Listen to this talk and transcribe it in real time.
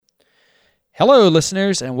Hello,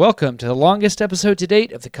 listeners, and welcome to the longest episode to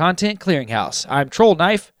date of the Content Clearinghouse. I'm Troll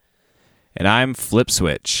Knife. And I'm Flip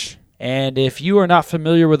Switch. And if you are not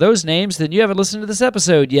familiar with those names, then you haven't listened to this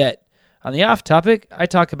episode yet. On the off topic, I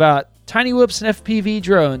talk about tiny whoops and FPV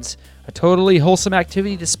drones, a totally wholesome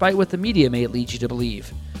activity despite what the media may lead you to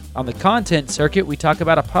believe. On the content circuit, we talk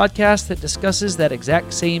about a podcast that discusses that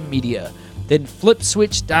exact same media. Then Flip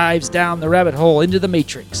Switch dives down the rabbit hole into the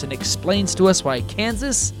Matrix and explains to us why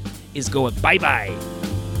Kansas is going bye-bye.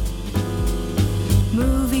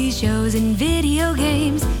 Movies, shows, and video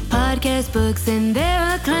games, podcast, books, and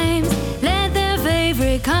their acclaims. Let their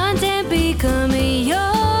favorite content become yours.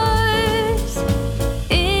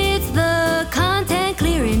 It's the Content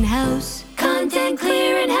Clearinghouse. Content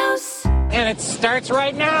Clearinghouse. And it starts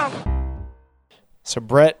right now. So,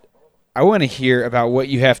 Brett, I want to hear about what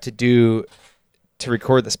you have to do to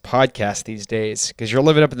record this podcast these days, because you're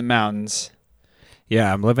living up in the mountains.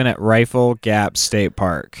 Yeah, I'm living at Rifle Gap State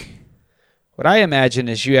Park. What I imagine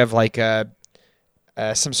is you have like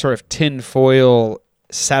some sort of tin foil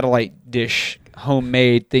satellite dish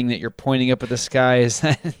homemade thing that you're pointing up at the sky. Is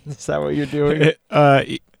that what you're doing?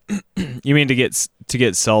 You mean to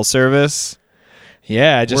get cell service?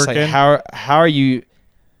 Yeah, just working? Like how are you?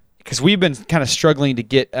 Because we've been kind of struggling to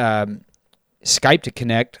get Skype to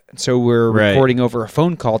connect, so we're recording over a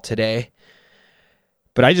phone call today.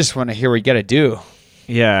 But I just want to hear what you got to do.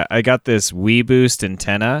 Yeah, I got this WeBoost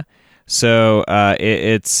antenna. So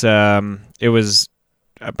it was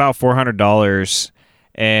about $400,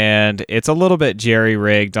 and it's a little bit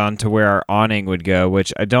jerry-rigged onto where our awning would go,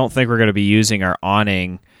 which I don't think we're going to be using our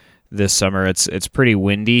awning this summer. It's pretty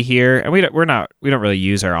windy here, and we don't really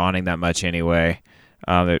use our awning that much anyway.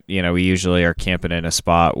 We usually are camping in a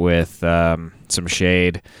spot with some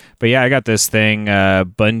shade. But yeah, I got this thing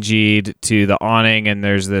bungeed to the awning, and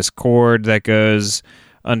there's this cord that goes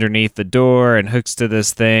underneath the door and hooks to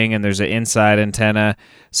this thing, and there's an inside antenna.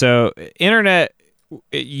 So internet,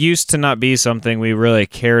 it used to not be something we really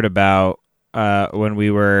cared about when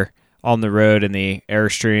we were on the road in the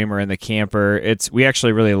Airstream or in the camper. We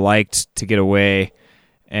actually really liked to get away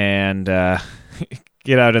and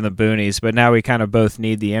get out in the boonies, but now we kind of both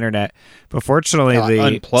need the internet. But fortunately,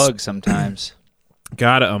 unplug sometimes.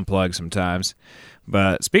 Gotta unplug sometimes.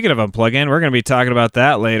 But speaking of unplugging, we're going to be talking about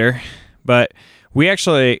that later. But we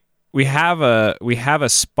have a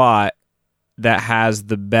spot that has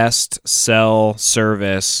the best cell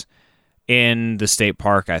service in the state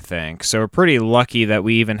park, I think. So we're pretty lucky that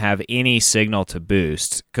we even have any signal to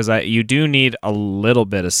boost, because you do need a little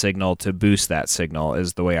bit of signal to boost that signal,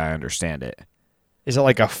 is the way I understand it. Is it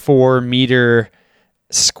like a 4-meter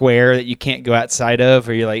square that you can't go outside of,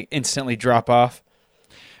 or you like instantly drop off?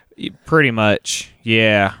 Pretty much,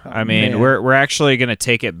 yeah. I mean, man. we're actually going to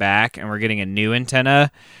take it back, and we're getting a new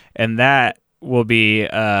antenna, and that will be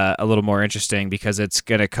a little more interesting because it's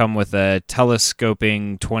going to come with a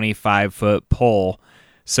telescoping 25-foot pole.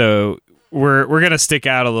 So we're going to stick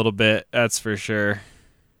out a little bit, that's for sure.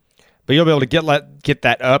 But you'll be able to get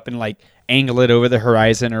that up and like angle it over the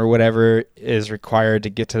horizon or whatever is required to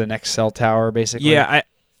get to the next cell tower, basically. Yeah,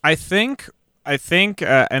 I think,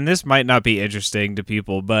 and this might not be interesting to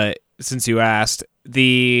people, but since you asked,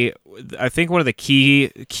 I think one of the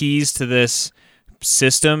keys to this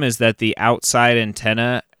system is that the outside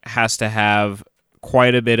antenna has to have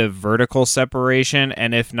quite a bit of vertical separation,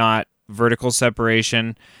 and if not vertical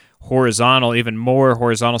separation, even more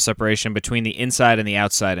horizontal separation between the inside and the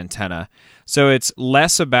outside antenna. So it's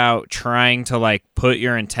less about trying to like put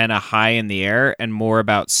your antenna high in the air and more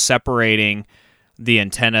about separating the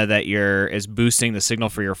antenna that is boosting the signal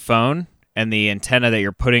for your phone and the antenna that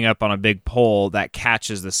you're putting up on a big pole that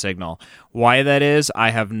catches the signal. Why that is,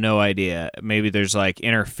 I have no idea. Maybe there's like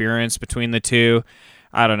interference between the two.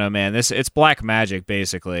 I don't know, man. It's black magic,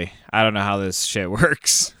 basically. I don't know how this shit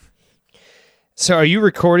works. So are you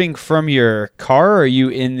recording from your car, or are you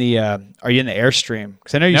in the Airstream?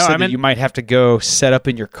 Because I know you said that you might have to go set up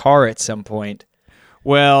in your car at some point.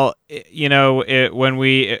 Well, when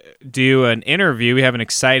we do an interview, we have an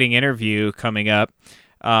exciting interview coming up.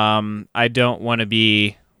 I don't want to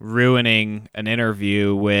be ruining an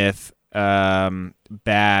interview with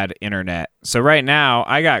bad internet. So right now,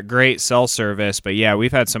 I got great cell service, but yeah,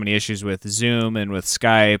 we've had so many issues with Zoom and with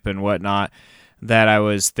Skype and whatnot that I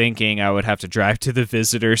was thinking I would have to drive to the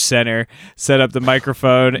visitor center, set up the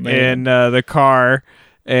microphone in the car,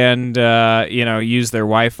 and use their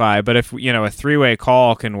Wi-Fi. But if a three-way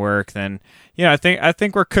call can work, then I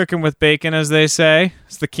think we're cooking with bacon, as they say,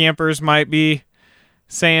 as the campers might be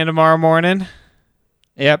saying tomorrow morning.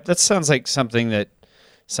 Yep, that sounds like something that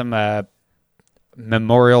some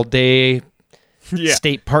Memorial Day Yeah.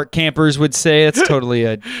 state park campers would say. It's totally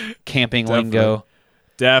a camping lingo.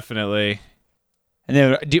 Definitely. And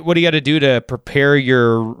then what do you got to do to prepare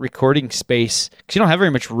your recording space? Because you don't have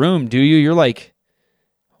very much room, do you? You're like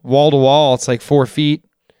wall to wall. It's like 4 feet.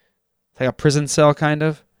 It's like a prison cell, kind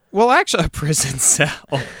of. Well, actually, a prison cell.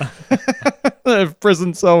 A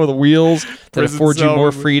prison cell with wheels that afford you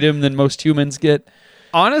more freedom than most humans get.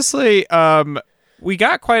 Honestly, we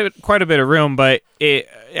got quite a bit of room, but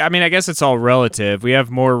I guess it's all relative. We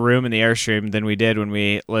have more room in the Airstream than we did when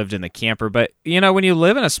we lived in the camper. But, when you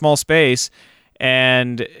live in a small space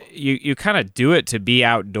and you kind of do it to be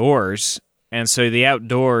outdoors, and so the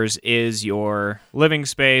outdoors is your living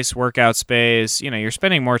space, workout space, you're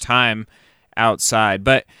spending more time outside.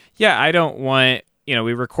 But, yeah, I don't want,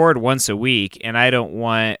 we record once a week, and I don't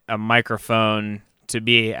want a microphone to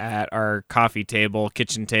be at our coffee table,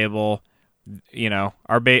 kitchen table,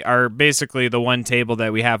 our basically the one table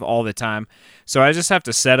that we have all the time. So I just have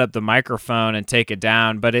to set up the microphone and take it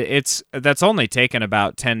down, but that's only taken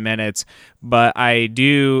about 10 minutes. But I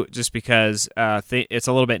do, just because it's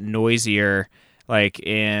a little bit noisier, like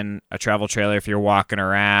in a travel trailer if you're walking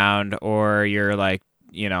around, or you're like,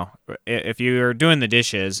 if you're doing the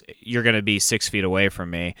dishes, you're going to be 6 feet away from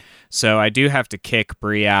me. So I do have to kick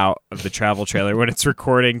Bree out of the travel trailer when it's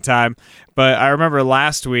recording time. But I remember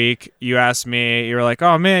last week you asked me, you were like,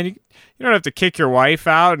 oh man, you don't have to kick your wife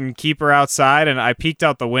out and keep her outside. And I peeked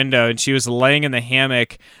out the window and she was laying in the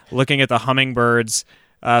hammock looking at the hummingbirds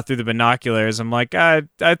through the binoculars. I'm like, I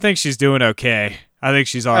think she's doing okay. I think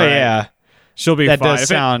she's all right. Yeah. She'll be fine. That does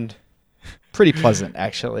sound pretty pleasant,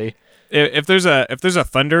 actually. If there's a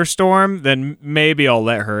thunderstorm, then maybe I'll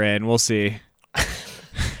let her in. We'll see.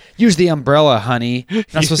 Use the umbrella, honey.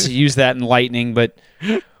 Not supposed to use that in lightning, but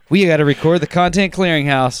we got to record the Content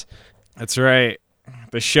Clearinghouse. That's right.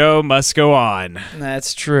 The show must go on.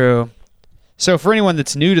 That's true. So for anyone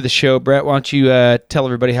that's new to the show, Brett, why don't you tell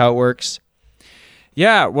everybody how it works?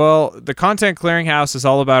 Yeah, well, the Content Clearinghouse is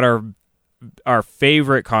all about our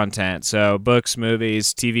favorite content. So books,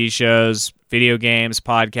 movies, TV shows, video games,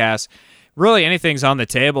 podcasts, really anything's on the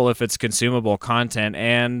table if it's consumable content.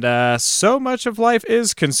 And so much of life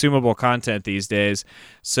is consumable content these days.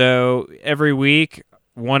 So every week,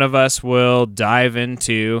 one of us will dive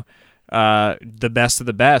into the best of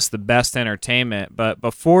the best entertainment. But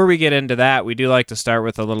before we get into that, we do like to start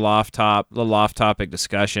with a little off-topic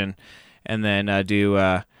discussion, and then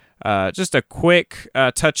do just a quick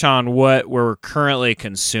touch on what we're currently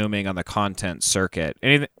consuming on the content circuit.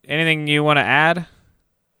 Anything you want to add?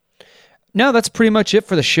 No, that's pretty much it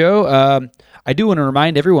for the show. I do want to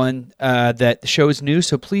remind everyone that the show is new,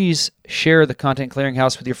 so please share the Content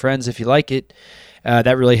Clearinghouse with your friends if you like it.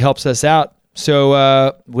 That really helps us out.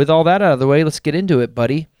 So with all that out of the way, let's get into it,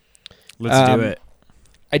 buddy. Let's do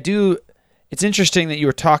it. It's interesting that you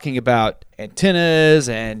were talking about antennas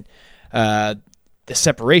and the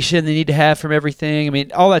separation they need to have from everything. I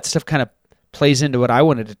mean, all that stuff kind of plays into what I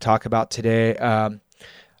wanted to talk about today.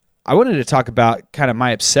 I wanted to talk about kind of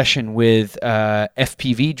my obsession with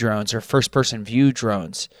FPV drones, or first-person view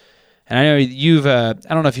drones. And I know you've, I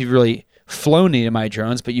don't know if you've really flown any of my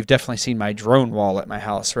drones, but you've definitely seen my drone wall at my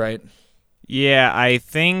house, right? Yeah, I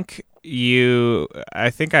think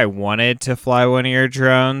I wanted to fly one of your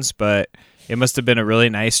drones, but it must have been a really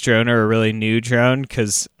nice drone or a really new drone,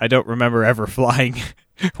 because I don't remember ever flying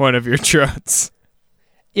one of your drones.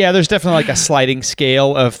 Yeah, there's definitely like a sliding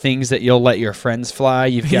scale of things that you'll let your friends fly.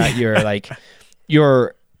 You've got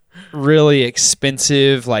your really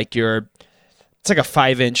expensive, it's like a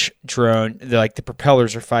 5-inch drone. The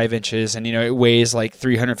propellers are 5 inches, and it weighs like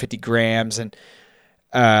 350 grams. And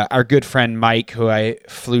our good friend Mike, who I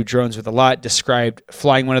flew drones with a lot, described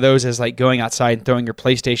flying one of those as like going outside and throwing your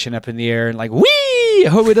PlayStation up in the air and like, whee! I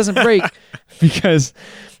hope it doesn't break, because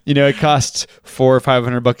it costs $400 or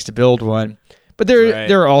 $500 to build one. But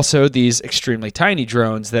there are also these extremely tiny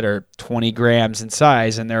drones that are 20 grams in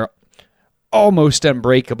size, and they're almost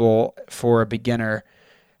unbreakable for a beginner.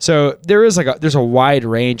 So there's a wide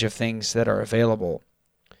range of things that are available.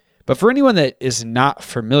 But for anyone that is not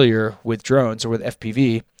familiar with drones or with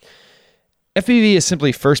FPV is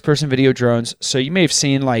simply first-person video drones. So you may have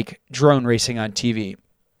seen like drone racing on TV.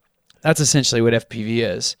 That's essentially what FPV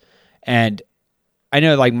is. And I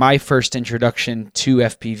know like my first introduction to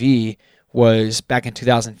FPV was back in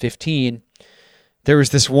 2015. There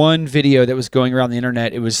was this one video that was going around the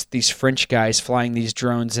internet. It was these French guys flying these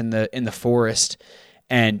drones in the forest,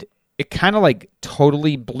 and it kind of like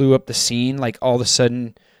totally blew up the scene. Like all of a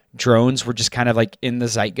sudden, drones were just kind of like in the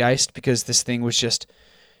zeitgeist, because this thing was just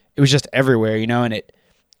everywhere, and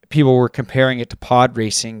people were comparing it to pod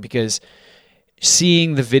racing, because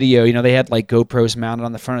seeing the video, they had like GoPros mounted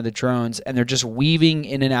on the front of the drones, and they're just weaving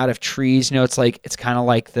in and out of trees. It's kind of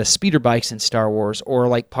like the speeder bikes in Star Wars, or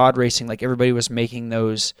like pod racing. Like everybody was making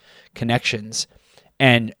those connections,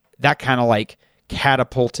 and that kind of like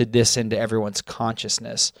catapulted this into everyone's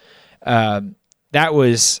consciousness. That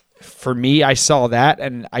was, for me, I saw that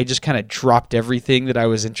and I just kind of dropped everything that I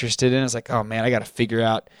was interested in. I was like, oh man, I got to figure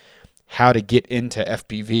out how to get into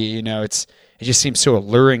FPV. It just seems so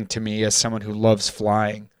alluring to me as someone who loves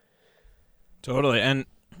flying. Totally. And,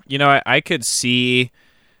 I could see,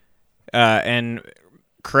 and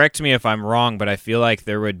correct me if I'm wrong, but I feel like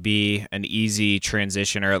there would be an easy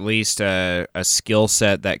transition, or at least a skill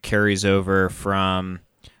set that carries over from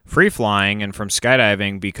free flying and from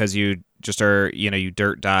skydiving, because you just are, you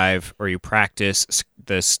dirt dive, or you practice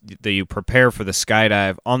this, that you prepare for the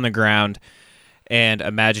skydive on the ground and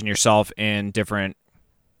imagine yourself in different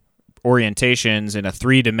orientations in a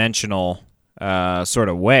three-dimensional sort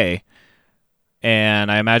of way.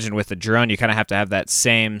 And I imagine with the drone, you kind of have to have that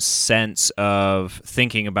same sense of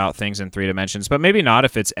thinking about things in 3 dimensions, but maybe not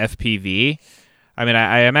if it's FPV. I mean,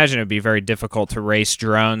 I imagine it would be very difficult to race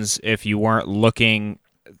drones if you weren't looking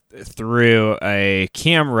through a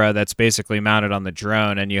camera that's basically mounted on the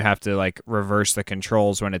drone, and you have to like reverse the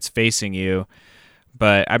controls when it's facing you.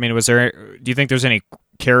 But I mean, do you think there's any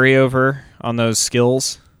carryover on those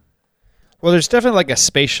skills? Well, there's definitely like a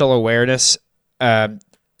spatial awareness, coming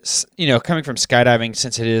from skydiving,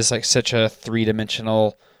 since it is like such a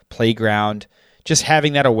 3-dimensional playground, just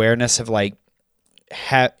having that awareness of like,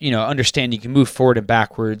 understand you can move forward and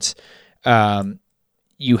backwards.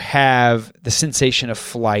 You have the sensation of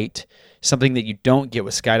flight. Something that you don't get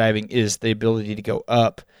with skydiving is the ability to go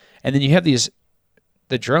up. And then you have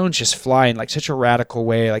the drones just fly in like such a radical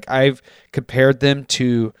way. Like I've compared them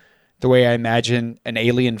to the way I imagine an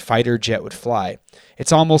alien fighter jet would fly.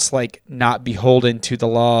 It's almost like not beholden to the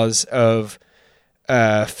laws of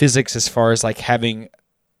physics as far as like having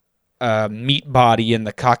a meat body in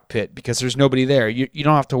the cockpit, because there's nobody there. You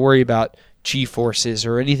don't have to worry about G-forces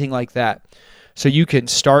or anything like that. So you can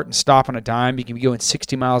start and stop on a dime. You can be going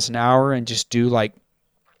 60 miles an hour and just do like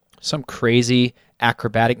some crazy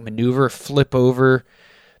acrobatic maneuver, flip over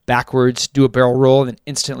backwards, do a barrel roll, and then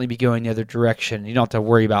instantly be going the other direction. You don't have to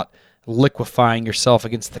worry about liquefying yourself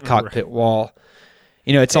against the cockpit wall.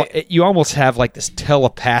 You almost have like this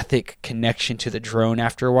telepathic connection to the drone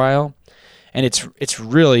after a while, and it's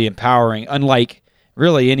really empowering, unlike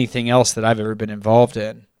really anything else that I've ever been involved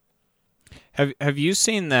in. Have you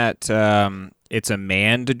seen that it's a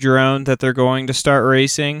manned drone that they're going to start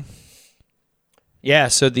racing? Yeah,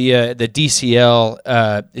 so the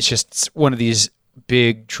DCL is just one of these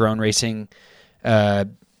big drone racing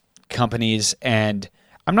companies, and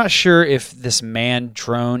I'm not sure if this manned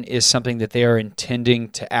drone is something that they are intending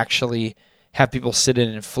to actually have people sit in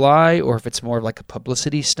and fly, or if it's more of like a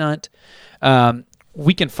publicity stunt.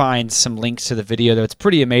 We can find some links to the video, though. It's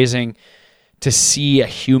pretty amazing to see a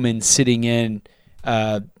human sitting in,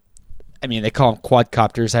 they call them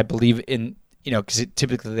quadcopters, I believe, in, because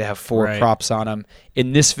typically they have 4 props on them.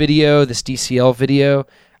 In this video, this DCL video,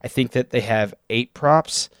 I think that they have 8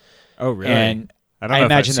 props. Oh, really? And I don't know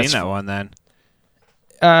if I've seen that one then.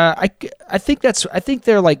 I think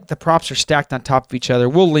they're like the props are stacked on top of each other.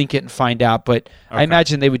 We'll link it and find out, but okay. I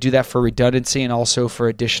imagine they would do that for redundancy and also for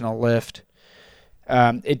additional lift.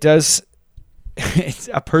 It does. It's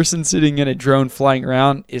a person sitting in a drone flying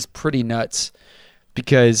around is pretty nuts,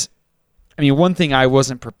 because one thing I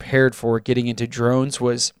wasn't prepared for getting into drones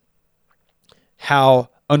was how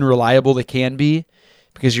unreliable they can be,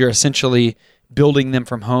 because you're essentially building them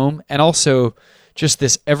from home, and also just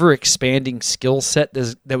this ever-expanding skill set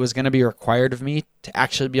that was going to be required of me to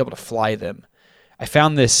actually be able to fly them. I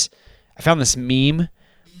found this meme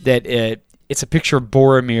that it's a picture of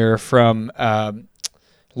Boromir from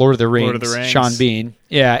Lord of the Rings, Sean Bean.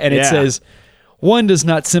 Yeah, and it says, one does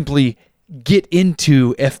not simply get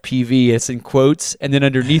into FPV, it's in quotes, and then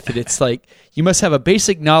underneath it, it's like, you must have a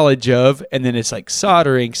basic knowledge of, and then it's like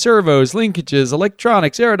soldering, servos, linkages,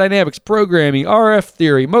 electronics, aerodynamics, programming, RF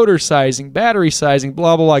theory, motor sizing, battery sizing,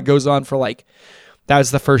 blah, blah, blah. It goes on for like, that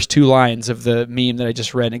was the first 2 lines of the meme that I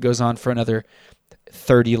just read, and it goes on for another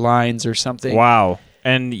 30 lines or something. Wow.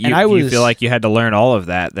 And you feel like you had to learn all of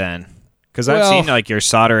that then? Because I've seen like your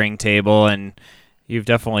soldering table, and you've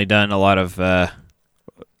definitely done a lot of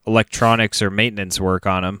electronics or maintenance work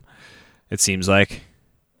on them, it seems like.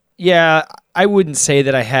 Yeah, I wouldn't say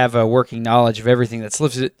that I have a working knowledge of everything that's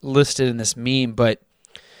listed in this meme, but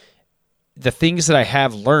the things that I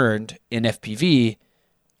have learned in FPV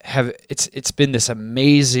it's been this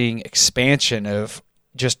amazing expansion of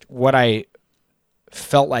just what I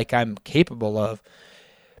felt like I'm capable of.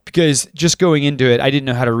 Because just going into it, I didn't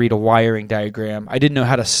know how to read a wiring diagram. I didn't know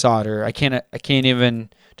how to solder. I can't even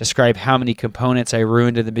describe how many components I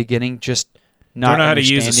ruined in the beginning. Just not Don't know how to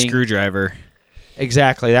use a understanding. screwdriver.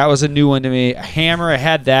 Exactly. That was a new one to me. A hammer, I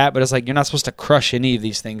had that, but it's like you're not supposed to crush any of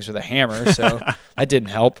these things with a hammer, so that didn't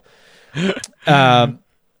help. But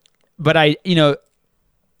I,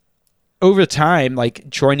 over time, like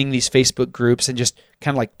joining these Facebook groups and just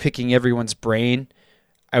kind of like picking everyone's brain,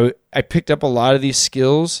 I picked up a lot of these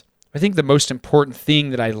skills. I think the most important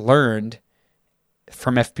thing that I learned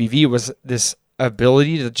from FPV was this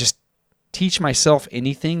ability to just teach myself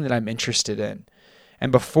anything that I'm interested in.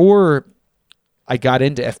 And before I got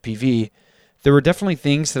into FPV, there were definitely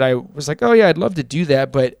things that I was like, oh yeah, I'd love to do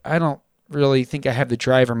that, but I don't really think I have the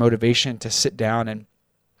drive or motivation to sit down and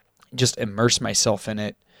just immerse myself in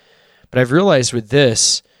it. But I've realized with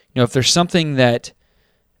this, if there's something that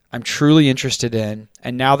I'm truly interested in,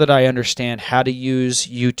 and now that I understand how to use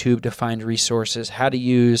YouTube to find resources, how to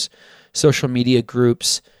use social media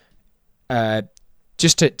groups,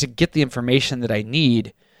 just to get the information that I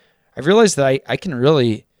need, I've realized that I can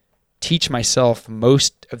really teach myself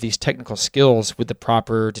most of these technical skills with the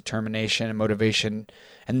proper determination and motivation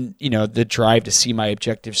and, the drive to see my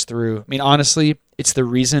objectives through. I mean, honestly, it's the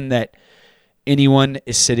reason that anyone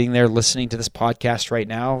is sitting there listening to this podcast right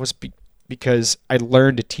now was because I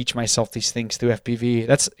learned to teach myself these things through FPV.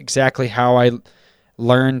 That's exactly how I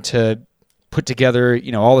learned to put together,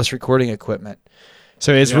 all this recording equipment.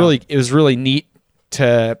 So it was really neat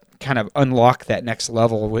to kind of unlock that next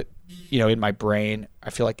level with, in my brain.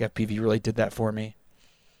 I feel like FPV really did that for me.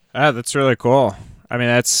 That's really cool. I mean,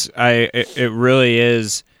 it really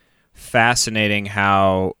is fascinating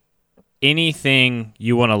how anything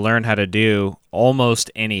you want to learn how to do, almost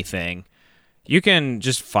anything, you can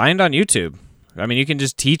just find on YouTube. I mean, you can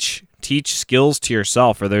just teach skills to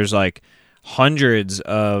yourself, or there's like hundreds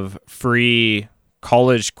of free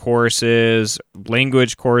college courses,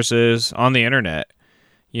 language courses on the internet,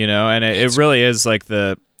 and it really is like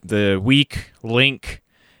the weak link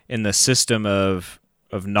in the system of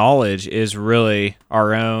knowledge is really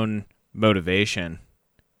our own motivation.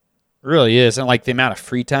 It really is. And like the amount of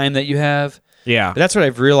free time that you have. Yeah. But that's what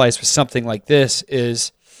I've realized with something like this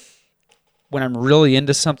is when I'm really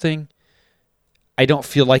into something, I don't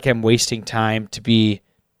feel like I'm wasting time to be,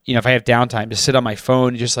 if I have downtime, to sit on my phone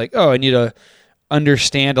and just like, I need to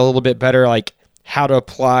understand a little bit better, like how to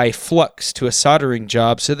apply flux to a soldering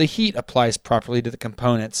job so the heat applies properly to the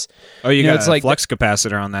components. Oh, you got it's a like flux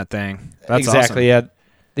capacitor on that thing. That's exactly, awesome.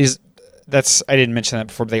 Yeah. I didn't mention that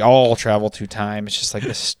before, but they all travel through time. It's just like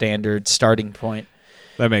the standard starting point.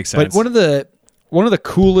 That makes sense. But one of the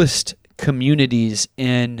coolest communities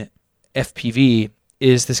in FPV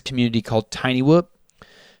is this community called Tiny Whoop.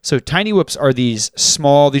 So Tiny Whoops are these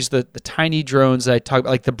are the tiny drones that I talk about,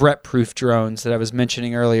 like the Brett Proof drones that I was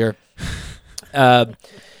mentioning earlier.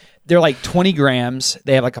 They're like 20 grams.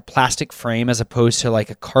 They have like a plastic frame as opposed to like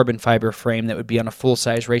a carbon fiber frame that would be on a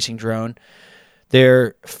full-size racing drone.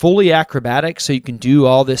 They're fully acrobatic, so you can do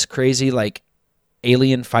all this crazy like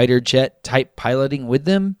alien fighter jet type piloting with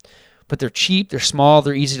them. But they're cheap, they're small,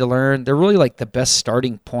 they're easy to learn. They're really like the best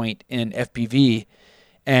starting point in FPV.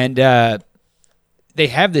 And they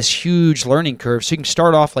have this huge learning curve. So you can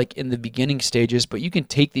start off like in the beginning stages, but you can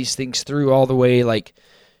take these things through all the way like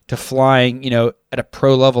to flying, at a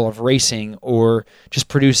pro level of racing or just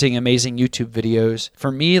producing amazing YouTube videos.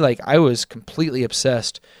 For me, like I was completely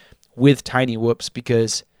obsessed with Tiny Whoops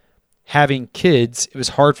because having kids, it was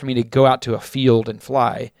hard for me to go out to a field and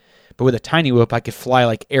fly. But with a Tiny Whoop, I could fly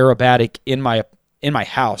like aerobatic in my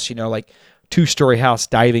house, like 2-story house,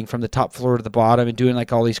 diving from the top floor to the bottom and doing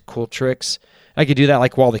like all these cool tricks. I could do that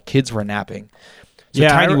like while the kids were napping. So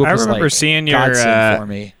yeah, Tiny Whoop I was, remember like, seeing your godsend for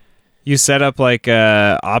me. You set up like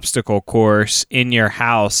a obstacle course in your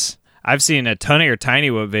house. I've seen a ton of your Tiny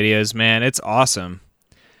Whoop videos, man. It's awesome.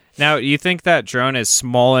 Now, you think that drone is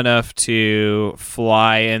small enough to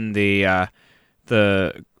fly in the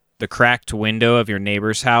cracked window of your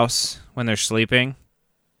neighbor's house when they're sleeping?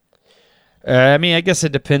 I mean, I guess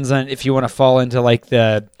it depends on if you want to fall into like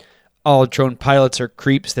the all drone pilots are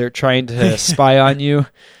creeps. They're trying to spy on you.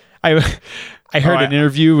 I heard an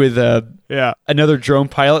interview with another drone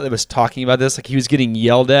pilot that was talking about this. Like he was getting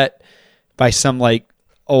yelled at by some like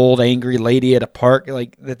old angry lady at a park,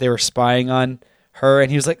 like that they were spying on her.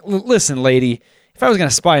 And he was like, listen, lady, if I was going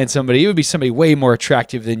to spy on somebody, it would be somebody way more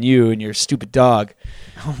attractive than you and your stupid dog.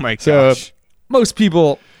 Oh my gosh. So most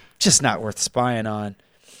people just not worth spying on.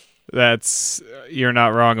 You're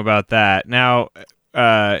not wrong about that. Now,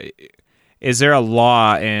 is there a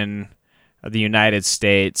law in the United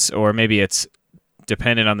States, or maybe it's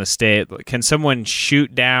dependent on the state. Can someone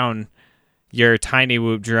shoot down your Tiny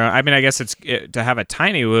Whoop drone? I mean, I guess to have a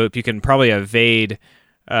Tiny Whoop, you can probably evade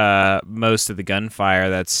most of the gunfire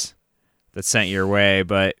that's sent your way.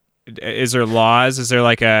 But is there laws? Is there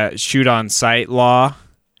like a shoot on sight law?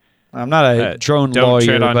 I'm not a drone don't lawyer,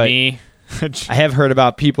 tread on but me. I have heard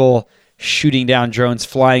about people shooting down drones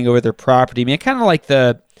flying over their property. I mean, kind of like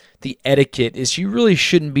the etiquette is you really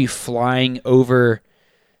shouldn't be flying over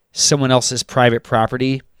someone else's private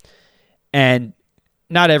property. And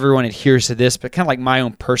not everyone adheres to this, but kind of like my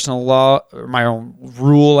own personal law, or my own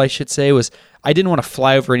rule, I should say, was I didn't want to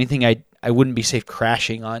fly over anything I wouldn't be safe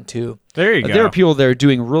crashing onto. There you go. There are people that are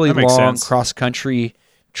doing really long sense. cross-country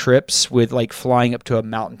trips with like flying up to a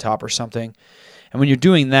mountaintop or something. And when you're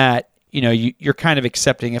doing that, you're kind of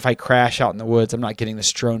accepting if I crash out in the woods, I'm not getting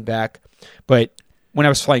this drone back. But when I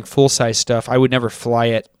was flying full-size stuff, I would never fly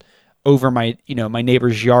it over my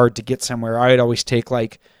neighbor's yard to get somewhere. I would always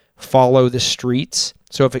follow the streets.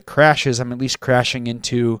 So if it crashes, I'm at least crashing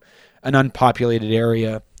into an unpopulated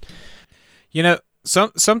area.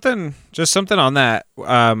 Something on that.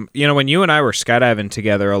 When you and I were skydiving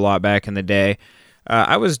together a lot back in the day,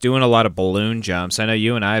 I was doing a lot of balloon jumps. I know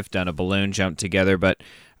you and I have done a balloon jump together, but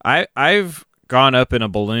I've gone up in a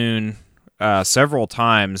balloon several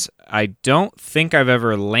times. I don't think I've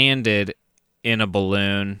ever landed in a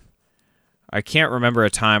balloon. I can't remember a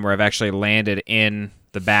time where I've actually landed in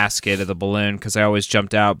the basket of the balloon because I always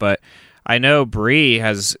jumped out. But I know Bree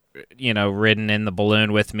has, ridden in the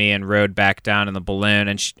balloon with me and rode back down in the balloon.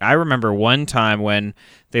 And I remember one time when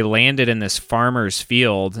they landed in this farmer's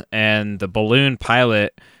field and the balloon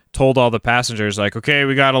pilot told all the passengers, like, okay,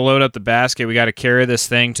 we got to load up the basket. We got to carry this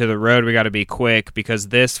thing to the road. We got to be quick because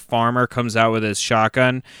this farmer comes out with his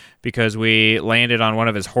shotgun because we landed on one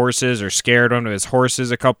of his horses or scared one of his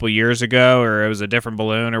horses a couple years ago, or it was a different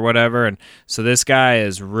balloon or whatever. And so this guy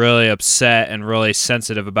is really upset and really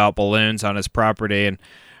sensitive about balloons on his property. And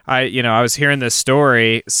I was hearing this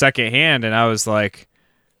story secondhand and I was like,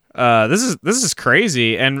 this is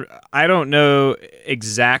crazy, and I don't know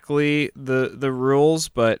exactly the rules,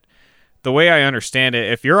 but the way I understand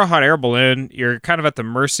it, if you're a hot air balloon, you're kind of at the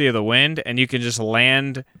mercy of the wind, and you can just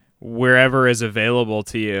land wherever is available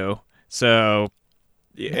to you. So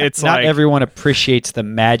it's not everyone appreciates the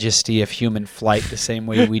majesty of human flight the same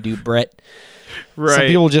way we do, Brett. Right. Some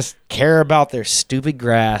people just care about their stupid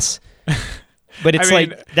grass. But it's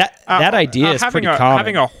that idea is pretty common.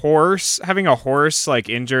 Having a horse like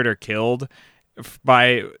injured or killed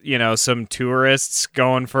by some tourists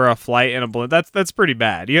going for a flight in a balloon. That's pretty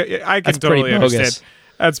bad. I can totally understand.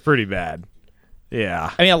 That's pretty bad.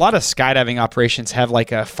 Yeah. I mean, a lot of skydiving operations have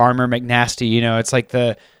like a Farmer McNasty. It's like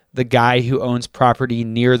the guy who owns property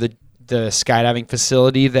near the skydiving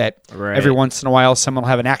facility that every once in a while someone will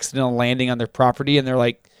have an accidental landing on their property, and they're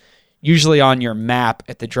like usually on your map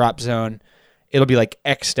at the drop zone. It'll be like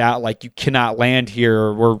X'd out, like you cannot land here,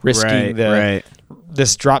 or we're risking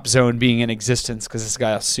this drop zone being in existence because this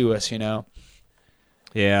guy will sue us,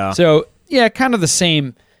 Yeah. So, yeah, kind of the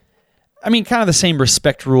same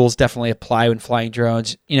respect rules definitely apply when flying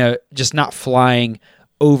drones. Just not flying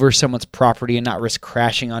over someone's property and not risk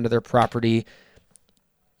crashing onto their property,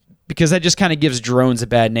 because that just kind of gives drones a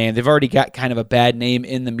bad name. They've already got kind of a bad name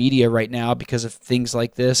in the media right now because of things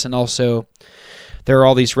like this, and also there are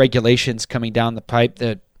all these regulations coming down the pipe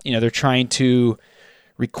that, they're trying to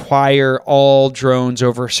require all drones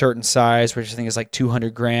over a certain size, which I think is like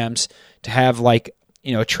 200 grams, to have like, a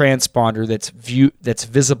transponder that's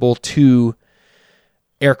visible to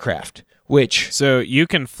aircraft, which... So you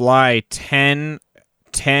can fly 10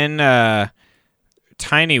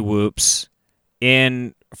 Tiny Whoops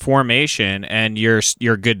in formation and you're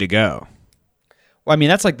good to go. Well, I mean,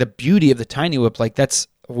 that's like the beauty of the Tiny Whoop. Like, that's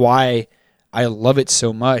why I love it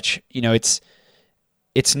so much.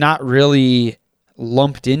 It's not really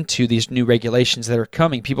lumped into these new regulations that are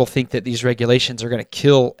coming. People think that these regulations are going to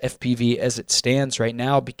kill FPV as it stands right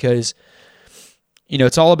now because,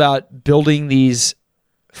 it's all about building these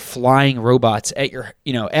flying robots at your,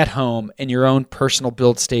 at home in your own personal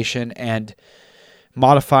build station and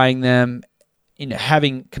modifying them,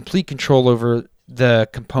 having complete control over the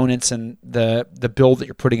components and the build that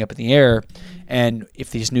you're putting up in the air. And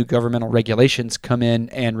if these new governmental regulations come in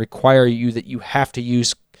and require you that you have to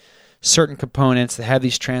use certain components that have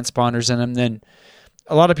these transponders in them, then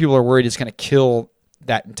a lot of people are worried it's going to kill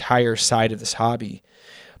that entire side of this hobby.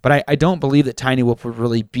 But I don't believe that Tiny Whoop would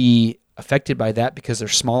really be affected by that because they're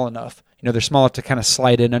small enough. They're small enough to kind of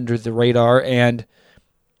slide in under the radar, and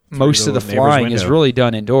most of the flying is really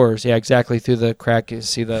done indoors. Yeah, exactly. Through the crack, you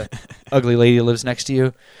see the ugly lady who lives next to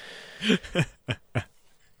you.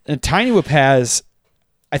 And Tiny Whoop has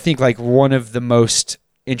I think, like one of the most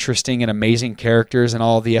interesting and amazing characters in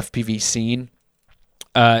all of the FPV scene.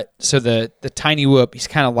 So the Tiny Whoop, he's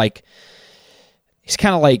kind of like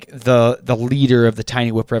the leader of the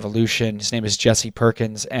Tiny Whoop revolution. His name is Jesse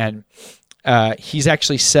Perkins, and he's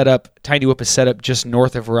actually set up. Tiny Whoop is set up just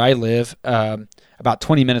north of where I live, about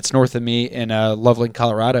 20 minutes north of me in Loveland,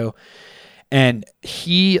 Colorado, and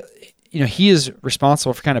he is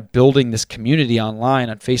responsible for kind of building this community online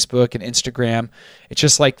on Facebook and Instagram. It's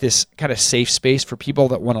just like this kind of safe space for people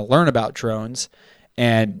that want to learn about drones,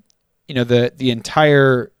 and the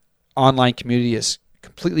entire online community is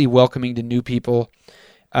completely welcoming to new people,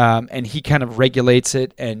 and he kind of regulates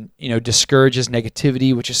it and discourages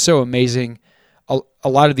negativity, which is so amazing. A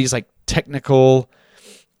lot of these like technical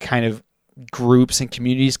kind of groups and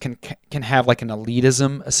communities can have like an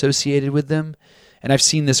elitism associated with them, and I've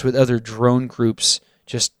seen this with other drone groups,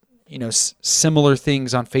 just similar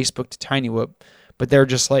things on Facebook to Tiny Whoop, but they're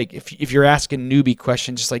just like, if you're asking newbie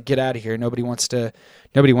questions, just like, get out of here. Nobody wants to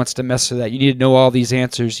mess with that. You need to know all these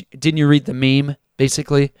answers. Didn't you read the meme,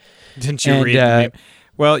 basically? Didn't you read the meme?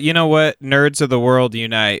 Well, you know what? Nerds of the world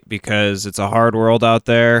unite, because it's a hard world out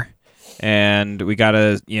there, and we got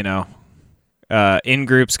to,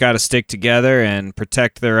 in-groups got to stick together and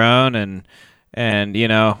protect their own, and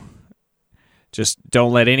just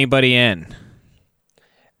don't let anybody in.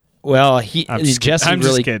 Well, Jesse I'm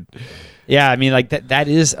just kidding. Yeah, I mean, like that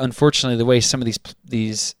is unfortunately the way some of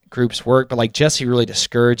these groups work, but like Jesse really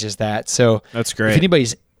discourages that. So that's great. If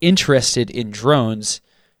anybody's interested in drones,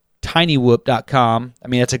 tinywhoop.com. I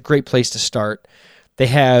mean, that's a great place to start. They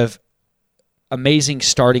have amazing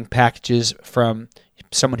starting packages from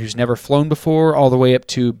someone who's never flown before all the way up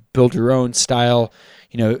to build your own style,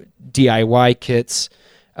 DIY kits.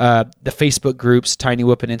 The Facebook groups, Tiny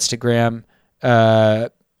Whoop and Instagram,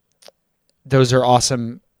 those are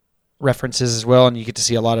awesome references as well, and you get to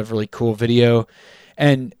see a lot of really cool video.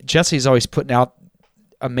 And Jesse's always putting out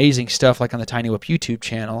amazing stuff, like on the Tiny Whoop YouTube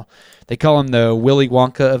channel. They call him the Willy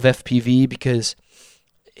Wonka of FPV because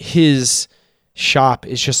his shop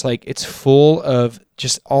is just like, it's full of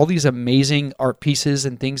just all these amazing art pieces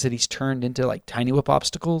and things that he's turned into like Tiny Whoop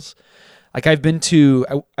obstacles. Like I've been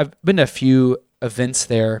to a few events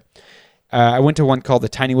there. I went to one called the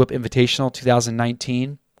Tiny Whoop Invitational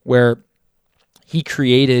 2019, where he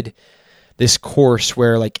created this course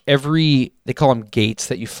where like they call them gates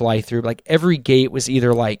that you fly through. Like every gate was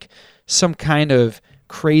either like some kind of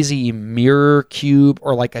crazy mirror cube,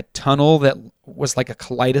 or like a tunnel that was like a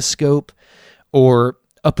kaleidoscope, or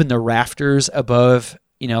up in the rafters above,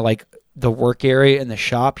 like the work area in the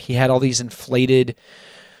shop. He had all these inflated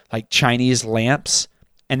like Chinese lamps,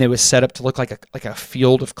 and they was set up to look like a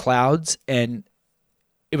field of clouds, and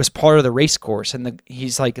it was part of the race course. And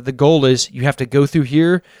he's like, the goal is you have to go through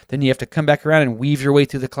here, then you have to come back around and weave your way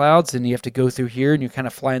through the clouds, then you have to go through here, and you're kind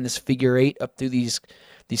of flying this figure eight up through these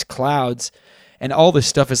clouds. And all this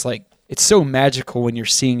stuff is like, it's so magical when you're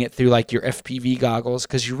seeing it through like your FPV goggles,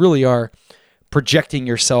 because you really are projecting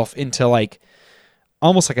yourself into like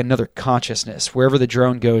almost like another consciousness. Wherever the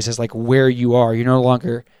drone goes is like where you are. You're no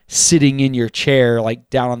longer sitting in your chair like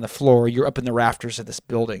down on the floor. You're up in the rafters of this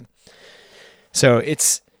building. So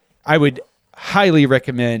I would highly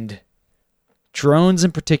recommend drones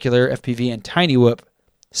in particular, FPV, and Tiny Whoop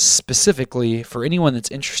specifically for anyone that's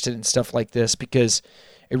interested in stuff like this, because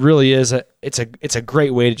it really is it's a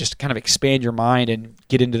great way to just kind of expand your mind and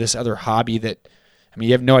get into this other hobby that, I mean,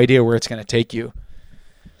 you have no idea where it's going to take you.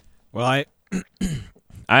 Well,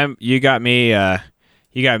 you got me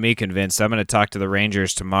convinced. I'm going to talk to the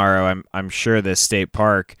rangers tomorrow. I'm sure this state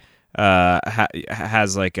park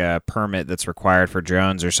has like a permit that's required for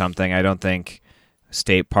drones or something. I don't think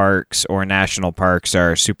state parks or national parks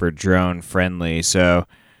are super drone friendly, so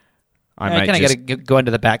I might kind of got to go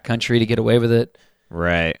into the back country to get away with it.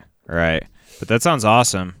 Right. But that sounds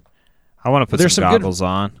awesome. I want to put some goggles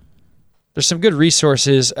on. There's some good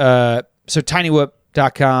resources. So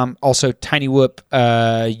tinywhoop.com, also Tiny Whoop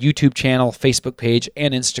YouTube channel, Facebook page,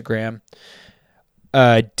 and Instagram.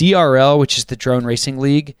 DRL, which is the Drone Racing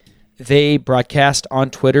League, they broadcast on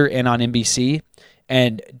Twitter and on NBC.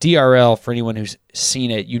 And DRL, for anyone who's seen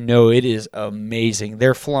it, it is amazing.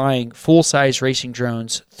 They're flying full-size racing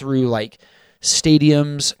drones through like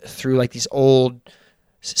stadiums, through like these old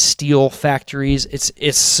steel factories. It's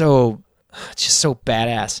just so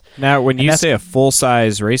badass. Now, when you say a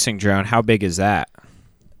full-size racing drone, how big is that?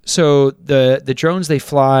 So the drones they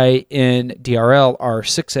fly in DRL are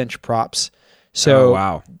 6-inch props. So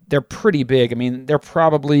wow. They're pretty big. I mean, they're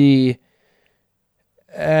probably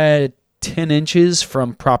 10 inches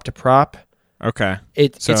from prop to prop. Okay.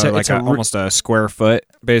 It's almost a square foot,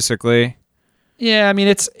 basically. Yeah, I mean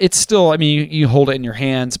it's still. I mean you hold it in your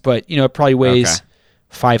hands, but it probably weighs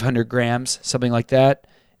 500 grams, something like that.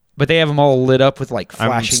 But they have them all lit up with like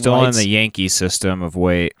flashing I'm still lights. in the Yankee system of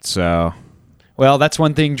weight, so. Well, that's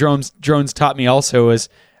one thing drones taught me also is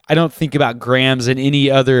I don't think about grams in any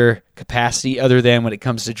other capacity other than when it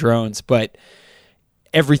comes to drones. But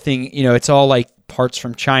everything, it's all like parts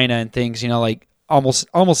from China and things, like almost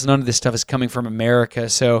none of this stuff is coming from America.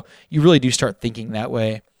 So you really do start thinking that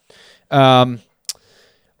way.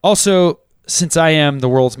 Also, since I am the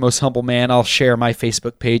world's most humble man, I'll share my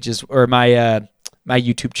Facebook pages or my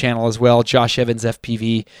YouTube channel as well, Josh Evans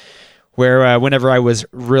FPV, where whenever I was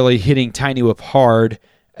really hitting Tiny Whoop hard,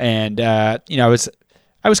 and I was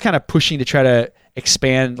kind of pushing to try to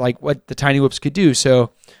expand like what the Tiny Whoops could do. So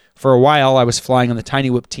for a while, I was flying on the Tiny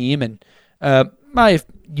Whoop team, and my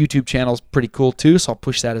YouTube channel is pretty cool too, so I'll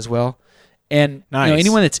push that as well. And nice.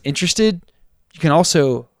 Anyone that's interested, you can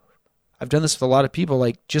also. I've done this with a lot of people.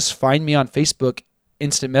 Like, just find me on Facebook,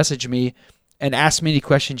 instant message me, and ask me any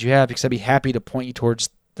questions you have because I'd be happy to point you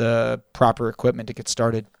towards the proper equipment to get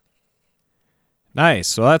started.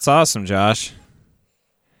 Nice. Well, that's awesome, Josh.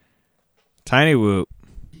 Tiny Whoop.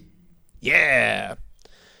 Yeah.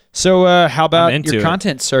 So, how about your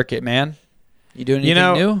content circuit, man? You doing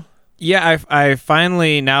anything new? Yeah, I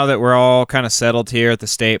finally, now that we're all kind of settled here at the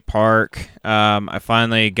state park, I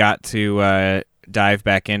finally got to dive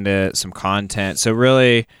back into some content. So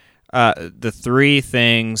really, the three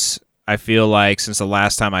things I feel like since the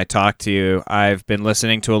last time I talked to you, I've been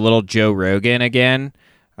listening to a little Joe Rogan again.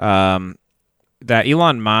 That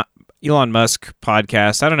Elon Musk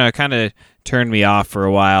podcast, I don't know, it kind of turned me off for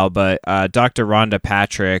a while, but Dr. Rhonda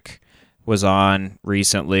Patrick was on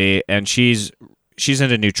recently, and she's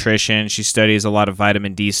into nutrition. She studies a lot of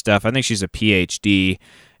vitamin D stuff. I think she's a PhD.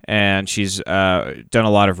 And she's done a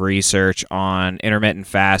lot of research on intermittent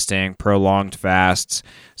fasting, prolonged fasts.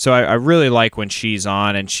 So I really like when she's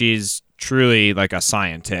on, and she's truly like a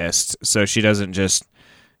scientist. So she doesn't just,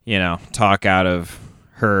 talk out of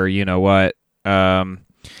her, what.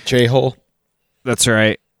 J-hole. That's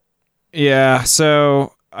right. Yeah,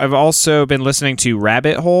 so I've also been listening to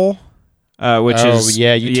Rabbit Hole, which is...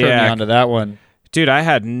 yeah, you turned me onto that one. Dude, I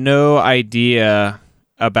had no idea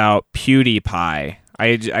about PewDiePie.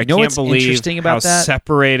 I can't believe how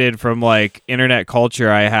separated from like internet culture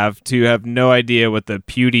I have no idea what the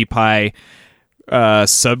PewDiePie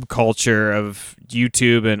subculture of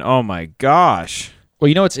YouTube, and oh my gosh.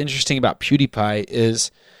 Well, what's interesting about PewDiePie is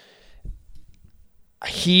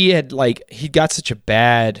he got such a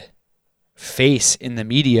bad face in the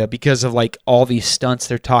media because of like all these stunts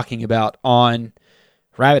they're talking about on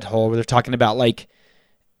Rabbit Hole, where they're talking about like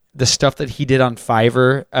the stuff that he did on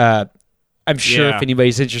Fiverr. I'm sure if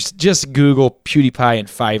anybody's interested, just Google PewDiePie and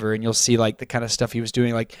Fiverr, and you'll see like the kind of stuff he was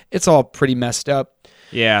doing. Like, it's all pretty messed up.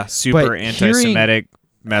 Yeah, super anti-Semitic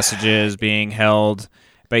messages being held,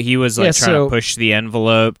 but he was like trying to push the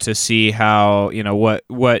envelope to see how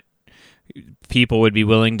what people would be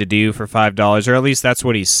willing to do for $5, or at least that's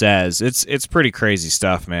what he says. It's pretty crazy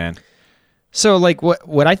stuff, man. So like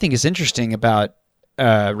what I think is interesting about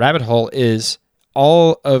Rabbit Hole is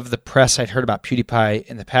all of the press I'd heard about PewDiePie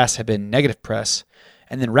in the past have been negative press.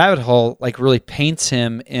 And then Rabbit Hole like really paints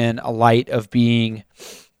him in a light of being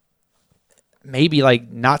maybe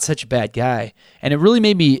like not such a bad guy. And it really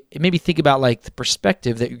made me think about like the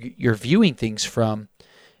perspective that you're viewing things from.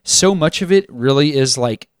 So much of it really is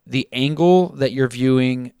like the angle that you're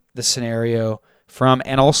viewing the scenario from,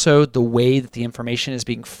 and also the way that the information is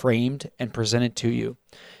being framed and presented to you.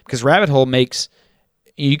 Because Rabbit Hole makes...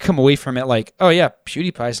 you come away from it like, oh yeah,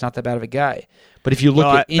 PewDiePie is not that bad of a guy. But if you look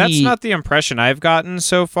at any... That's not the impression I've gotten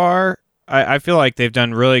so far. I feel like they've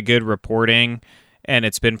done really good reporting, and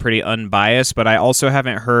it's been pretty unbiased, but I also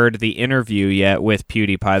haven't heard the interview yet with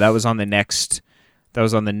PewDiePie. That was on the next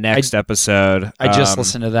episode. I just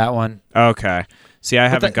listened to that one. Okay. See, I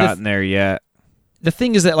haven't gotten there yet. The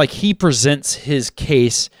thing is that like he presents his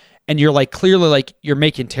case, and you're like clearly like you're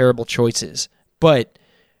making terrible choices. But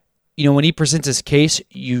when he presents his case,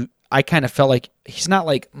 I kind of felt like he's not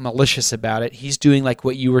like malicious about it. He's doing like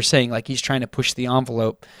what you were saying, like he's trying to push the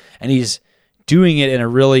envelope, and he's doing it in a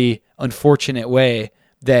really unfortunate way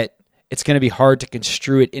that it's going to be hard to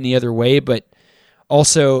construe it any other way. But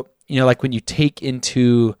also, like when you take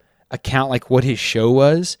into account like what his show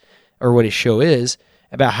was or what his show is,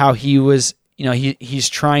 about how he was, he's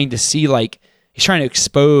trying to see like, he's trying to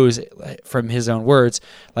expose, from his own words,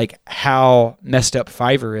 like how messed up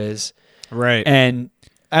Fiverr is. Right. And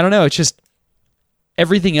I don't know, it's just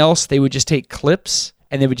everything else, they would just take clips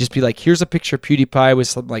and they would just be like, here's a picture of PewDiePie with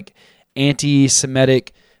some like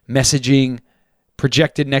anti-Semitic messaging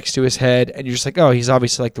projected next to his head, and you're just like, oh, he's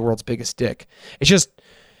obviously like the world's biggest dick. It's just,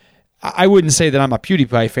 I wouldn't say that I'm a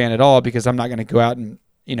PewDiePie fan at all, because I'm not going to go out and,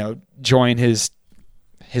 join his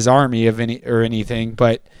army of anything,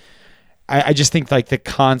 but I just think like the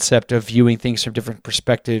concept of viewing things from different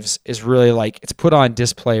perspectives is really like, it's put on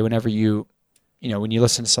display whenever when you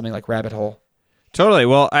listen to something like Rabbit Hole. Totally.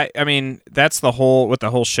 Well, I mean, that's what the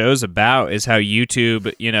whole show's about, is how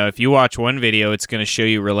YouTube, if you watch one video, it's going to show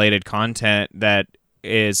you related content that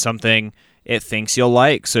is something it thinks you'll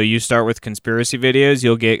like. So you start with conspiracy videos,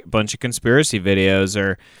 you'll get a bunch of conspiracy videos,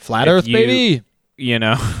 or Flat Earth, baby.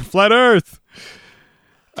 Flat Earth.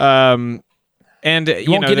 And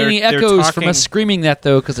you won't get any echoes from us screaming that,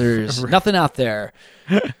 though, because there's nothing out there.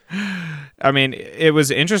 I mean, it was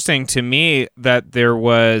interesting to me that there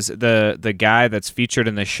was the guy that's featured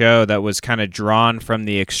in the show that was kind of drawn from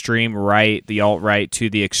the extreme right, the alt-right, to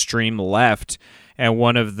the extreme left. And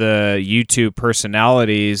one of the YouTube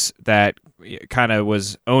personalities that kind of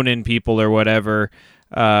was owning people or whatever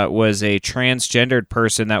was a transgendered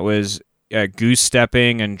person that was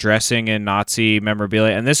goose-stepping and dressing in Nazi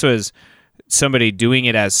memorabilia. And this was somebody doing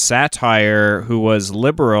it as satire who was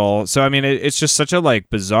liberal. So I mean, it's just such a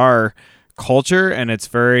bizarre culture, and it's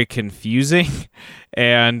very confusing.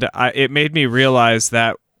 And it made me realize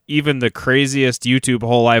that even the craziest YouTube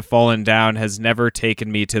hole I've fallen down has never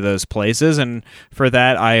taken me to those places, and for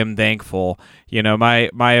that I am thankful.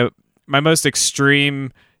 My most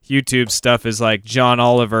extreme YouTube stuff is like John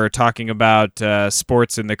Oliver talking about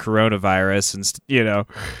sports and the coronavirus, and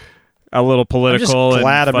a little political. I'm just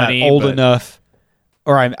glad and funny, I'm not old enough,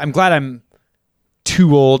 or I'm glad I'm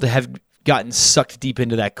too old to have gotten sucked deep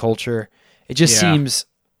into that culture. It just seems,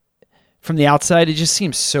 from the outside, it just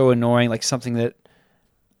seems so annoying, like something that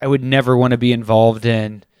I would never want to be involved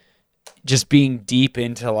in. Just being deep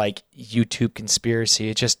into like YouTube conspiracy,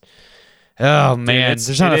 it just, oh man,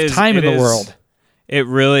 there's not enough time in the world. It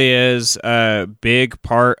really is a big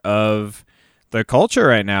part of the culture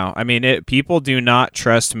right now. I mean, people do not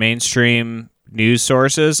trust mainstream news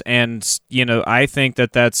sources, and I think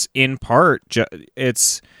that that's in part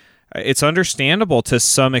it's understandable to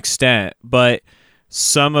some extent, but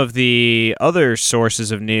some of the other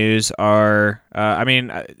sources of news are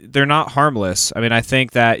they're not harmless. I mean, I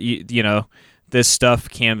think that this stuff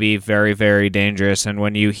can be very, very dangerous, and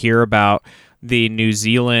when you hear about the New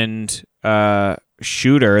Zealand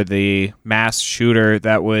shooter, the mass shooter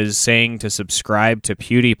that was saying to subscribe to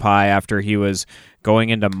PewDiePie after he was going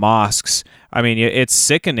into mosques, I mean, it's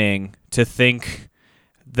sickening to think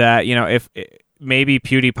that, if maybe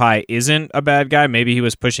PewDiePie isn't a bad guy, maybe he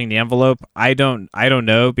was pushing the envelope. I don't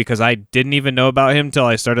know, because I didn't even know about him till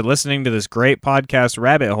I started listening to this great podcast,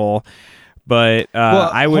 Rabbit Hole. But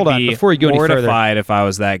I would be mortified if I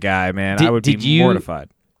was that guy, man. I would be mortified.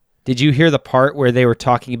 Did you hear the part where they were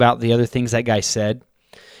talking about the other things that guy said?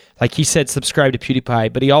 Like, he said subscribe to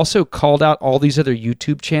PewDiePie, but he also called out all these other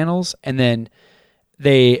YouTube channels, and then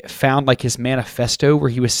they found like his manifesto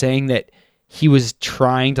where he was saying that he was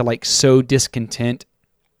trying to sow discontent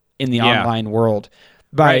in the online world.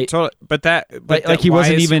 Right, totally. But he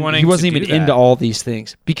wasn't even into all these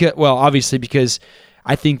things, because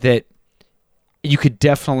I think that you could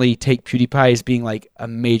definitely take PewDiePie as being like a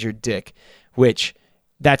major dick, which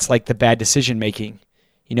that's like the bad decision making.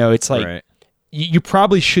 It's like, right. You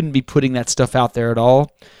probably shouldn't be putting that stuff out there at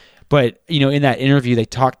all. But, in that interview, they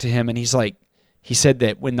talked to him, and he said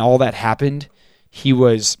that when all that happened, he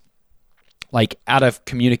was like out of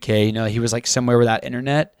communique. He was like somewhere without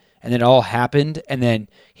internet, and then it all happened, and then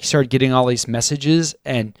he started getting all these messages,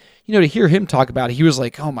 and to hear him talk about it, he was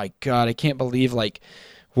like, oh my God, I can't believe like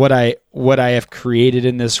what I have created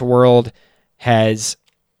in this world has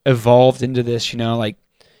evolved into this, I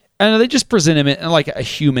don't know, they just present him in like a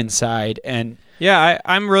human side. And yeah,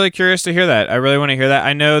 I'm really curious to hear that. I really want to hear that.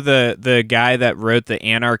 I know the guy that wrote the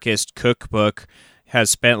Anarchist Cookbook has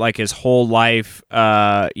spent like his whole life,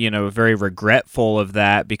 very regretful of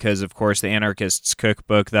that, because of course the Anarchist's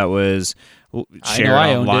Cookbook that was shared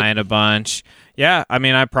online a bunch. Yeah, I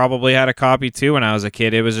mean, I probably had a copy too when I was a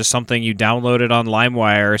kid. It was just something you downloaded on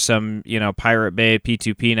LimeWire or some, Pirate Bay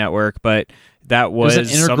P2P network, but that was an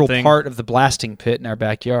integral part of the blasting pit in our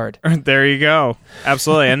backyard. There you go.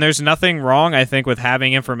 Absolutely. And there's nothing wrong, I think, with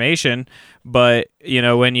having information, but,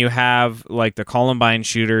 when you have like the Columbine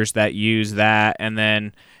shooters that use that, and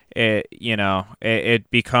then it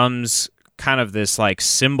becomes kind of this like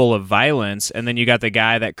symbol of violence, and then you got the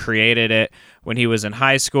guy that created it when he was in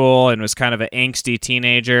high school and was kind of an angsty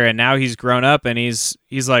teenager, and now he's grown up and he's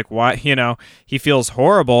like, what, he feels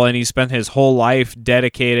horrible, and he spent his whole life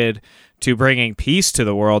dedicated to bringing peace to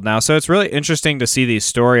the world now. So it's really interesting to see these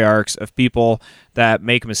story arcs of people that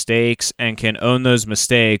make mistakes and can own those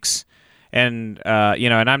mistakes. And,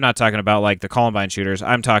 and I'm not talking about like the Columbine shooters.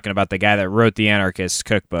 I'm talking about the guy that wrote the Anarchist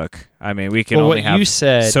Cookbook. I mean, we can only have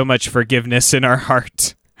so much forgiveness in our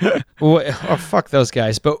heart. Well, oh, fuck those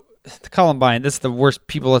guys. But the Columbine, that's the worst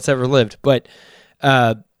people that's ever lived. But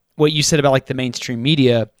what you said about like the mainstream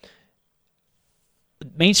media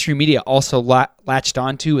also latched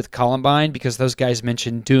onto with Columbine, because those guys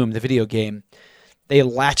mentioned Doom, the video game. They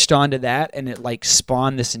latched onto that, and it like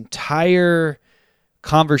spawned this entire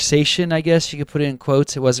conversation, I guess you could put it in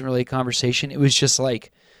quotes. It wasn't really a conversation. It was just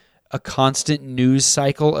like a constant news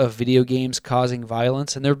cycle of video games causing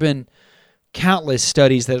violence. And there have been countless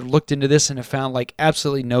studies that have looked into this and have found like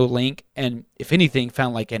absolutely no link, and if anything,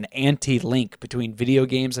 found like an anti-link between video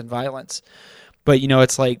games and violence. But,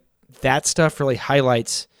 it's like that stuff really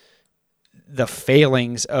highlights the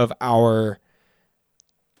failings of our,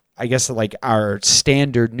 I guess, like our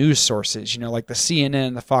standard news sources, like the CNN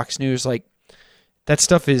and the Fox News. Like, that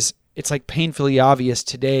stuff it's like painfully obvious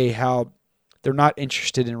today how they're not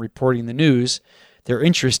interested in reporting the news. They're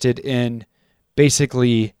interested in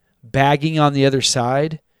basically bagging on the other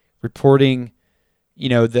side, reporting,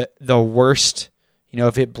 the worst,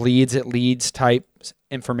 if it bleeds, it leads type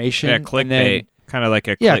information. Yeah, clickbait. Kind of like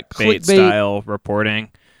a clickbait style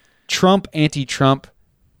reporting. Trump, anti-Trump,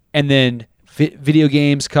 and then video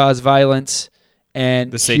games cause violence,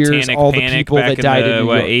 and the satanic here's all the panic people back that died in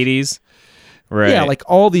New York. 80s? Right. Yeah, like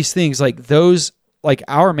all these things, like those, like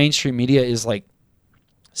our mainstream media is like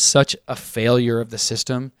such a failure of the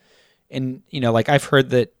system. And, like I've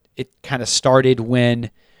heard that it kind of started when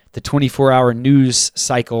the 24-hour news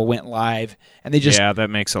cycle went live, and they just... Yeah, that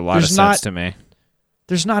makes a lot of sense to me.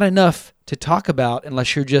 There's not enough to talk about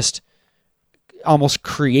unless you're just almost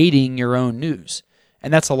creating your own news.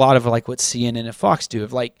 And that's a lot of like what CNN and Fox do.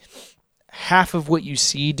 Of like half of what you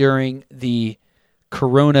see during the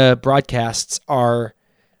Corona broadcasts are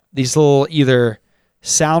these little either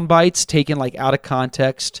sound bites taken like out of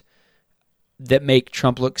context that make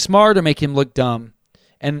Trump look smart or make him look dumb.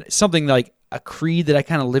 And something like a creed that I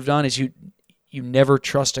kind of lived on is you never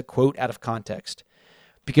trust a quote out of context.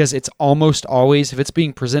 Because it's almost always, if it's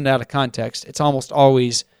being presented out of context, it's almost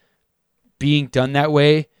always being done that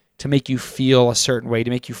way to make you feel a certain way, to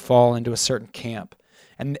make you fall into a certain camp.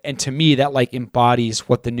 And to me, that like embodies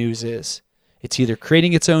what the news is. It's either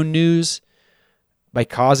creating its own news by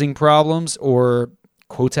causing problems, or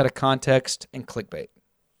quotes out of context and clickbait.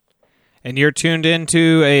 And you're tuned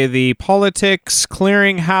into the Politics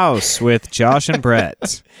Clearinghouse with Josh and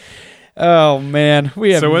Brett. Oh, man.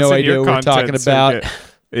 We have no idea what we're talking about.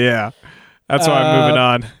 Yeah. That's why I'm moving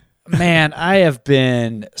on. Man, I have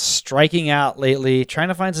been striking out lately, trying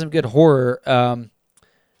to find some good horror.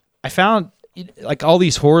 I found like all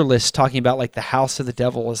these horror lists talking about like The House of the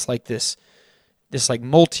Devil is like this like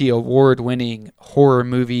multi-award winning horror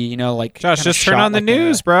movie, like Josh, just turn on the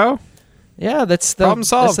news, bro. Yeah, that's problem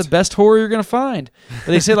solved. That's the best horror you're gonna find.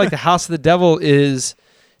 But they say like The House of the Devil is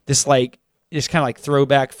this like kind of like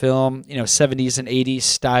throwback film, 70s and 80s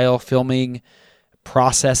style filming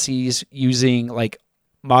processes using like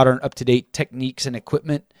modern up-to-date techniques and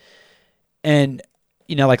equipment. And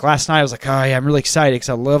like last night I was like, oh yeah, I'm really excited because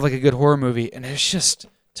I love like a good horror movie, and it's just,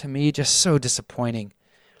 to me, just so disappointing.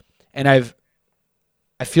 And I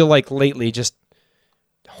feel like lately just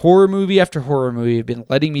horror movie after horror movie have been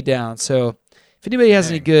letting me down. So if anybody has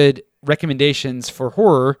any good recommendations for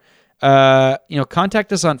horror,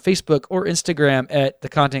 contact us on Facebook or Instagram at the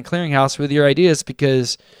Content Clearinghouse with your ideas,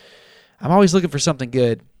 because I'm always looking for something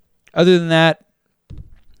good. Other than that,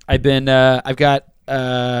 I've got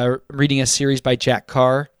reading a series by Jack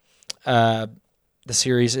Carr. The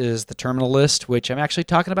series is The Terminal List, which I'm actually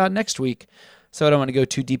talking about next week. So I don't want to go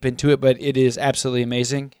too deep into it, but it is absolutely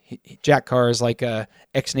amazing. Jack Carr is like a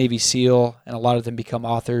ex-Navy SEAL, and a lot of them become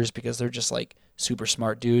authors because they're just like super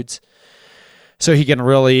smart dudes. So he can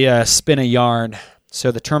really spin a yarn.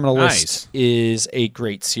 So The Terminal List is a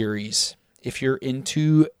great series if you're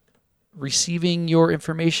into receiving your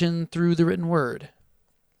information through the written word.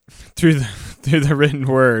 Through the written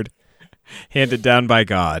word, handed down by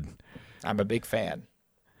God. I'm a big fan.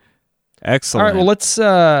 Excellent. All right, well,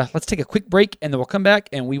 let's take a quick break, and then we'll come back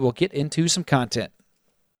and we will get into some content.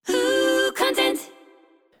 Ooh, content.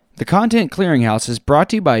 The Content Clearinghouse is brought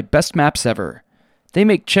to you by Best Maps Ever. They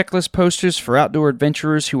make checklist posters for outdoor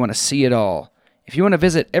adventurers who want to see it all. If you want to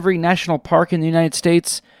visit every national park in the United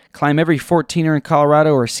States, climb every 14er in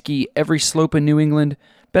Colorado, or ski every slope in New England,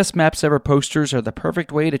 Best Maps Ever posters are the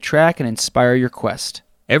perfect way to track and inspire your quest.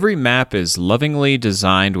 Every map is lovingly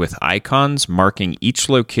designed with icons marking each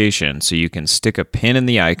location so you can stick a pin in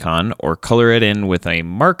the icon or color it in with a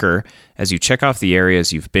marker as you check off the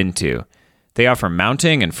areas you've been to. They offer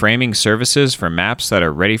mounting and framing services for maps that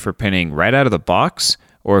are ready for pinning right out of the box,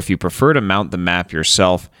 or if you prefer to mount the map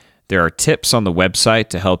yourself, there are tips on the website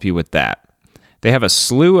to help you with that. They have a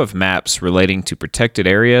slew of maps relating to protected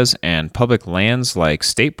areas and public lands like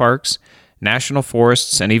state parks, national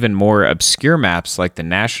forests, and even more obscure maps like the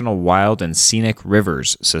National Wild and Scenic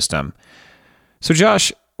Rivers system. So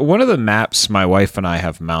Josh, one of the maps my wife and I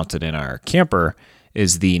have mounted in our camper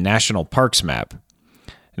is the National Parks map.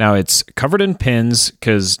 Now it's covered in pins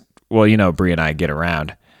because, well, you know, Bree and I get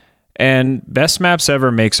around. And Best Maps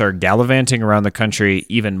Ever makes our gallivanting around the country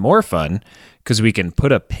even more fun because we can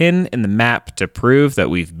put a pin in the map to prove that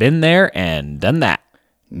we've been there and done that.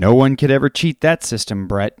 No one could ever cheat that system,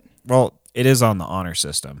 Brett. Well, it is on the honor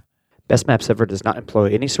system. Best Maps Ever does not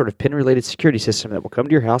employ any sort of pin-related security system that will come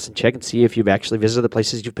to your house and check and see if you've actually visited the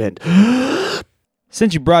places you've pinned.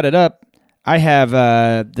 Since you brought it up, I have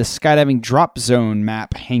the skydiving drop zone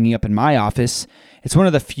map hanging up in my office. It's one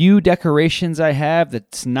of the few decorations I have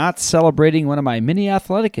that's not celebrating one of my many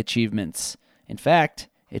athletic achievements. In fact,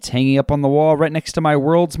 it's hanging up on the wall right next to my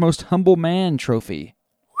World's Most Humble Man trophy.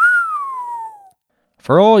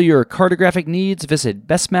 For all your cartographic needs, visit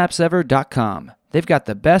bestmapsever.com. They've got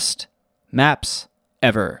the best maps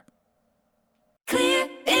ever. Clear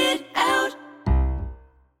it out.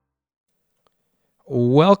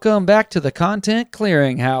 Welcome back to the Content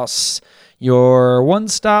Clearinghouse, your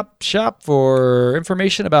one-stop shop for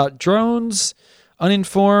information about drones,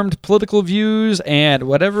 uninformed political views, and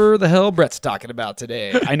whatever the hell Brett's talking about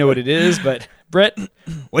today. I know what it is, but Brett,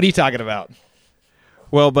 what are you talking about?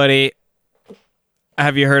 Well, buddy,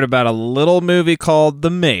 have you heard about a little movie called The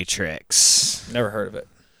Matrix? Never heard of it.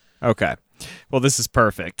 Okay. Well, this is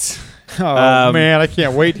perfect. Oh, man, I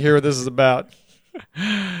can't wait to hear what this is about.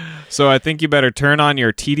 So I think you better turn on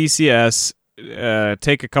your TDCS,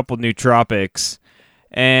 take a couple nootropics,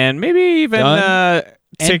 and maybe even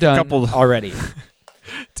take a couple already.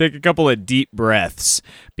 Take a couple of deep breaths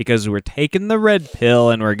because we're taking the red pill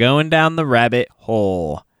and we're going down the rabbit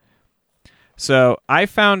hole. So I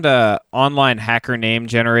found a online hacker name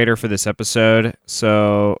generator for this episode.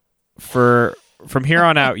 So from here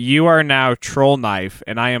on out, you are now Troll Knife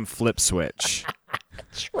and I am Flip Switch.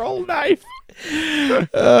 Troll Knife.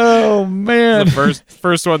 Oh man! The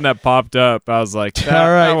first one that popped up, I was like,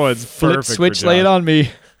 that one's Flip perfect. Switch, lay it on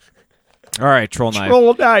me. All right, Troll Knife.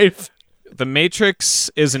 Troll Knife. The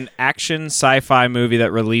Matrix is an action sci-fi movie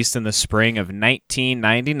that released in the spring of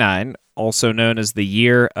 1999, also known as the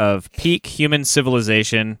year of peak human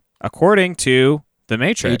civilization, according to The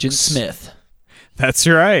Matrix. Agent Smith. That's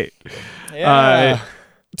right. Yeah.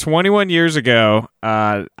 21 years ago,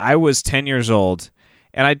 I was 10 years old,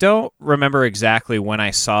 and I don't remember exactly when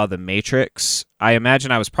I saw The Matrix. I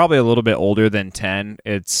imagine I was probably a little bit older than 10.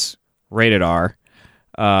 It's rated R.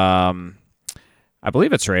 I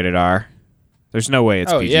believe it's rated R. There's no way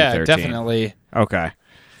it's PG-13. Yeah, definitely. Okay.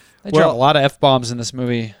 They drop a lot of F-bombs in this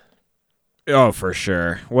movie. Oh, for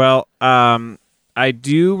sure. Well, I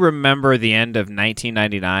do remember the end of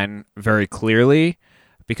 1999 very clearly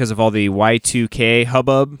because of all the Y2K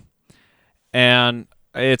hubbub. And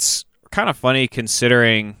it's kind of funny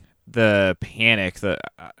considering the panic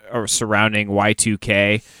surrounding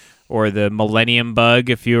Y2K or the Millennium Bug,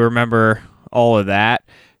 if you remember all of that.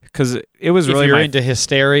 Because it was really if you're into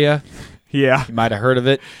hysteria, yeah, you might have heard of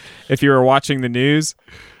it. If you were watching the news,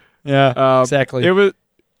 yeah, exactly. It was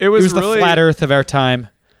really the flat Earth of our time.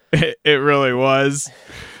 It really was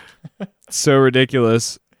so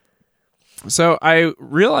ridiculous. So I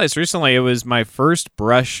realized recently it was my first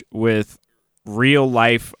brush with real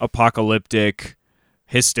life apocalyptic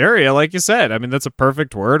hysteria, like you said. I mean, that's a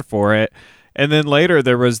perfect word for it. And then later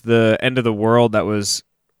there was the end of the world that was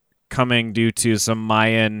coming due to some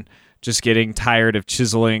Mayan just getting tired of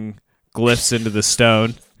chiseling glyphs into the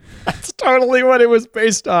stone. That's totally what it was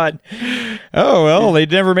based on. Oh, well, they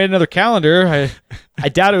never made another calendar. I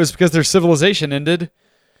doubt it was because their civilization ended.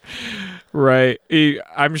 Right.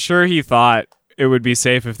 I'm sure he thought it would be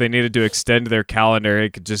safe if they needed to extend their calendar. He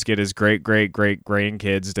could just get his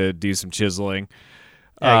great-great-great-grandkids to do some chiseling.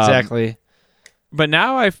 Yeah, exactly. But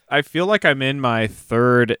now I feel like I'm in my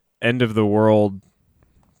third end of the world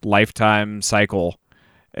lifetime cycle.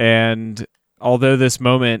 And although this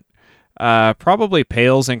moment probably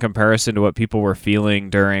pales in comparison to what people were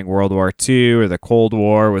feeling during World War II or the Cold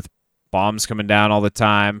War with bombs coming down all the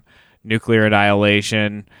time, nuclear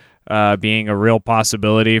annihilation being a real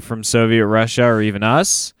possibility from Soviet Russia or even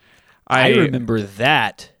us. I remember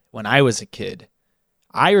that when I was a kid.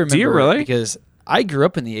 I remember you really? because I grew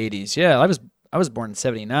up in the 80s. Yeah, I was born in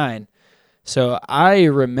 79. So I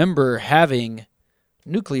remember having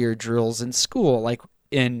nuclear drills in school, like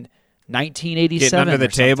in 1987. Getting under the or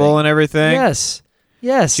table something. and everything? Yes.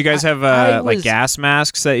 Yes. Do you guys have I like was- gas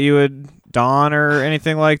masks that you would don or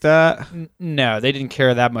anything like that? No, they didn't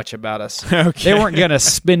care that much about us. Okay. They weren't going to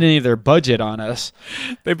spend any of their budget on us.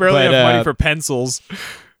 They barely But, have money for pencils.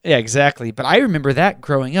 Yeah, exactly. But I remember that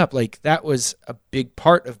growing up. Like, that was a big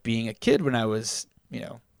part of being a kid when I was,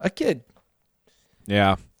 a kid.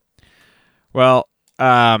 Yeah. Well,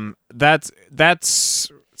 that's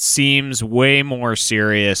seems way more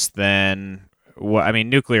serious than what I mean.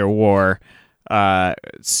 Nuclear war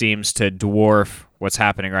seems to dwarf what's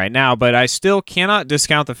happening right now, but I still cannot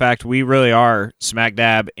discount the fact we really are smack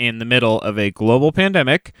dab in the middle of a global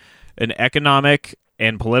pandemic, an economic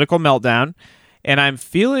and political meltdown. And I'm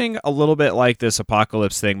feeling a little bit like this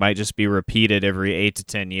apocalypse thing might just be repeated every 8 to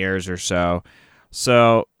 10 years or so.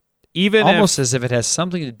 So even Almost as if it has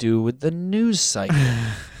something to do with the news cycle.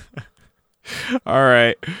 all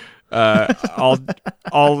right, I'll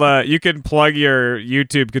you can plug your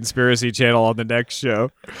YouTube conspiracy channel on the next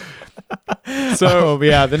show. So,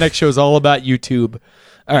 yeah, the next show is all about YouTube.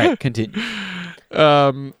 All right, continue.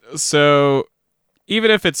 So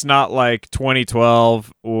even if it's not like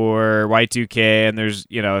 2012 or Y2K, and there's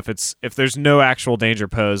if there's no actual danger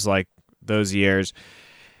posed like those years,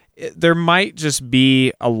 there might just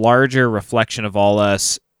be a larger reflection of all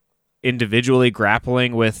us individually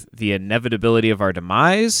grappling with the inevitability of our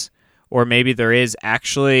demise, or maybe there is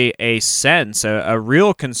actually a sense, a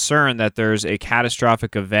real concern that there's a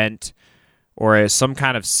catastrophic event or some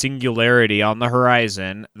kind of singularity on the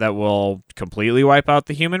horizon that will completely wipe out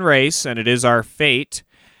the human race, and it is our fate.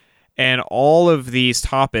 And all of these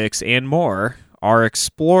topics and more are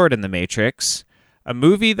explored in The Matrix, a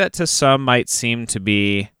movie that to some might seem to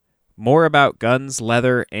be more about guns,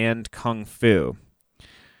 leather, and kung fu.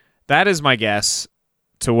 That is my guess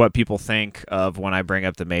to what people think of when I bring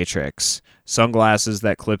up The Matrix. Sunglasses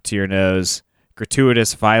that clip to your nose,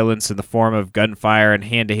 gratuitous violence in the form of gunfire and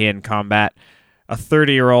hand-to-hand combat, a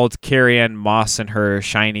 30-year-old Carrie-Anne Moss in her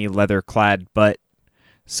shiny leather-clad butt,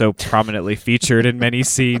 so prominently featured in many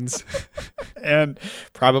scenes. And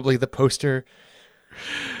probably the poster.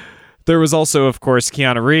 There was also, of course,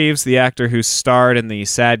 Keanu Reeves, the actor who starred in the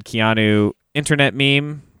sad Keanu internet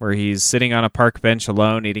meme, where he's sitting on a park bench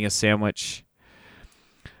alone eating a sandwich.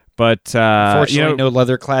 But Unfortunately, no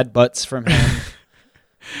leather-clad butts from him.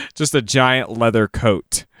 just a giant leather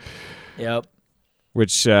coat. Yep.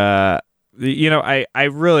 Which I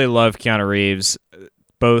really love Keanu Reeves,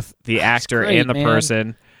 both the actor great, and the man.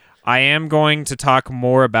 person. I am going to talk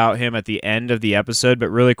more about him at the end of the episode, but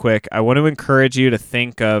really quick, I want to encourage you to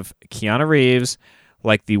think of Keanu Reeves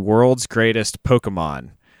like the world's greatest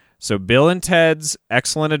Pokemon. So Bill and Ted's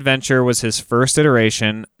Excellent Adventure was his first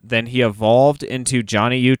iteration, then he evolved into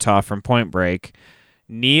Johnny Utah from Point Break.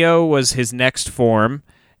 Neo was his next form.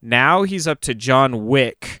 Now he's up to John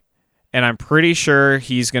Wick, and I'm pretty sure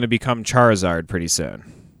he's going to become Charizard pretty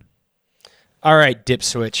soon. All right, Dip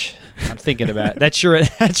Switch. I'm thinking about it. That's your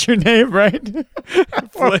name, right?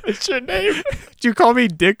 What's your name? Did you call me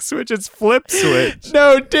Dick Switch? It's Flip Switch.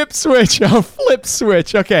 No, Dip Switch. Oh, Flip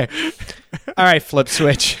Switch. Okay. All right, Flip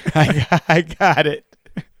Switch. I got it.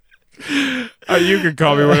 You can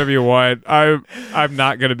call me whatever you want. I'm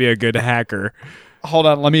not going to be a good hacker. Hold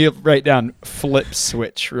on. Let me write down Flip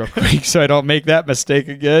Switch real quick so I don't make that mistake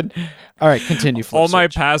again. All right, continue. Flip All my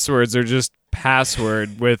Switch. passwords are just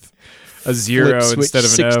password with a zero Flip Switch instead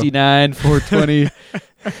of an O. 69 420.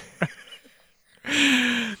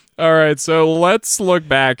 All right, so let's look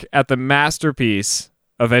back at the masterpiece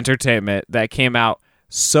of entertainment that came out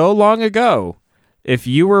so long ago. If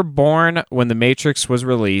you were born when The Matrix was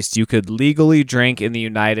released, you could legally drink in the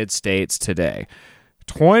United States today.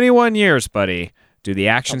 21 years, buddy. Do the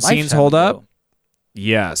action A scenes lifetime hold up? ago.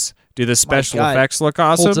 Yes. Do the special God. effects look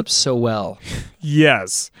awesome? Holds up so well.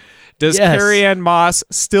 Yes. Does Yes. Carrie-Anne Moss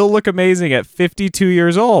still look amazing at 52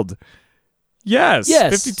 years old? Yes.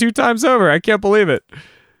 Yes. 52 times over. I can't believe it.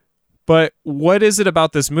 But what is it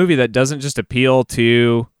about this movie that doesn't just appeal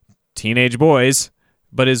to teenage boys,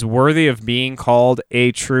 but is worthy of being called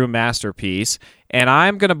a true masterpiece? And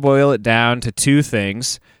I'm going to boil it down to two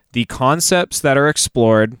things: the concepts that are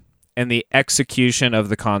explored and the execution of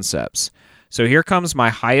the concepts. So here comes my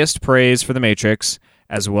highest praise for The Matrix,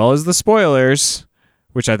 as well as the spoilers,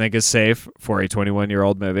 which I think is safe for a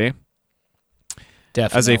 21-year-old movie.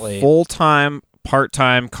 Definitely. As a full-time,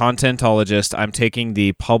 part-time contentologist, I'm taking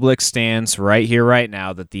the public stance right here, right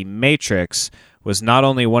now, that The Matrix was not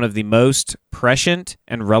only one of the most prescient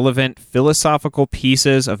and relevant philosophical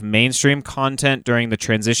pieces of mainstream content during the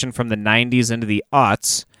transition from the 90s into the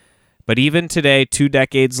aughts, but even today, 2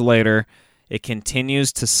 decades later, it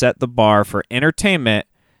continues to set the bar for entertainment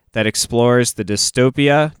that explores the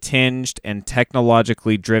dystopia-tinged and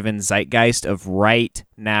technologically driven zeitgeist of right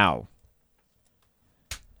now.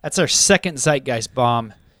 That's our second zeitgeist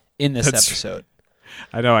bomb in this episode.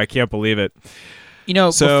 I know, I can't believe it. You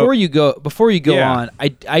know, So- before you go Yeah. on,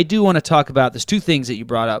 I do want to talk about there's 2 things that you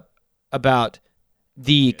brought up about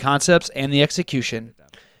the concepts and the execution,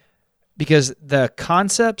 because the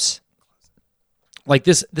concepts, like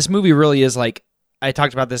this movie really is like, I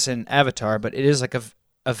talked about this in Avatar, but it is like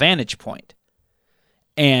a vantage point.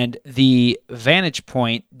 And the vantage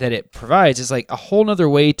point that it provides is like a whole nother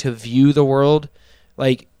way to view the world,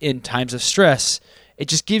 like in times of stress. It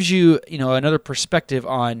just gives you, another perspective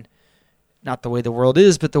on not the way the world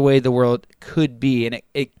is, but the way the world could be. And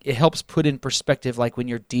it helps put in perspective, like when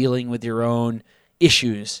you're dealing with your own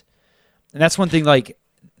issues. And that's one thing, like,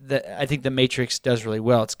 that I think The Matrix does really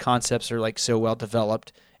well. Its concepts are like so well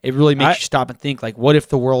developed. It really makes you stop and think, like, what if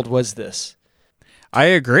the world was this? I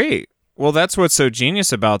agree. Well, that's what's so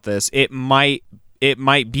genius about this. It might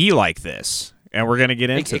be like this, and we're going to get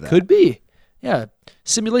into It that. could be. Yeah,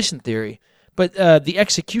 simulation theory. But the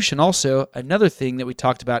execution also, another thing that we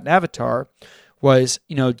talked about in Avatar was,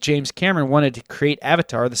 James Cameron wanted to create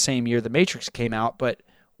Avatar the same year The Matrix came out, but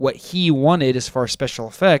what he wanted as far as special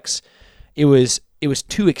effects, it was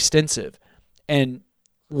too extensive. And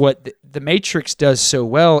what the Matrix does so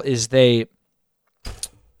well is they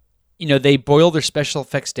boil their special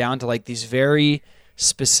effects down to like these very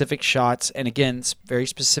specific shots, and again, very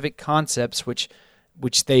specific concepts which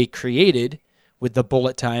they created with the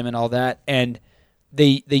bullet time and all that, and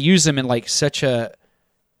they use them in like such a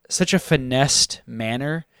finessed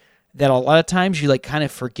manner that a lot of times you like kind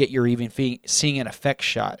of forget you're even seeing an effect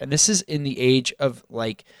shot. And this is in the age of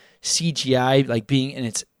like CGI like being in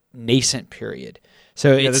its nascent period.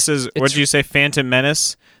 So Yeah, this is, what did you say, Phantom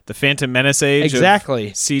Menace? The Phantom Menace age exactly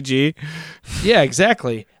of CG? Yeah,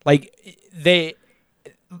 exactly. Like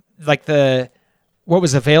what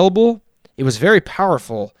was available, it was very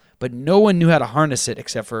powerful, but no one knew how to harness it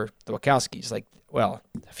except for the Wachowskis. Like, well,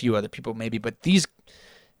 a few other people maybe, but these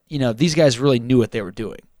guys really knew what they were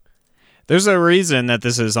doing. There's a reason that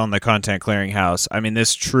this is on the Content Clearinghouse. I mean,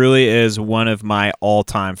 this truly is one of my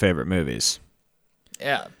all-time favorite movies.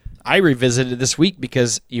 Yeah. I revisited it this week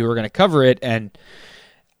because you were going to cover it, and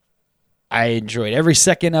I enjoyed every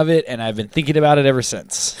second of it, and I've been thinking about it ever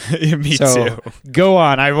since. Me too. Go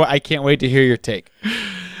on. I can't wait to hear your take.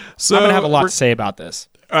 So I'm going to have a lot to say about this.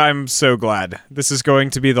 I'm so glad. This is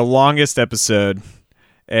going to be the longest episode,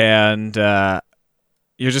 and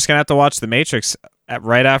you're just going to have to watch The Matrix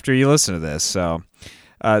right after you listen to this. So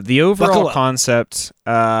the overall concept,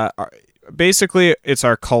 basically, it's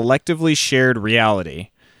our collectively shared reality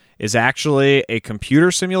is actually a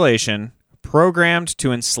computer simulation programmed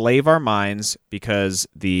to enslave our minds because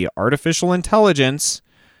the artificial intelligence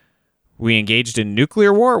we engaged in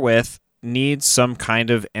nuclear war with needs some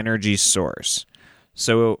kind of energy source.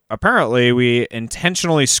 So apparently we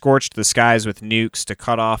intentionally scorched the skies with nukes to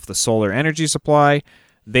cut off the solar energy supply.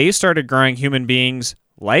 They started growing human beings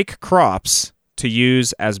like crops to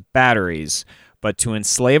use as batteries, but to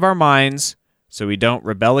enslave our minds so we don't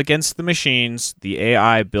rebel against the machines, the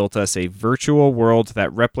AI built us a virtual world that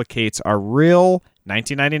replicates our real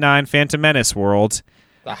 1999 Phantom Menace world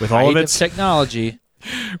with all of its technology,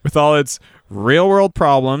 with all its real-world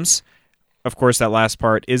problems. Of course, that last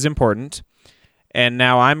part is important. And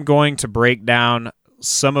now I'm going to break down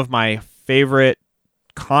some of my favorite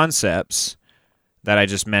concepts that I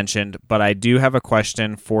just mentioned, but I do have a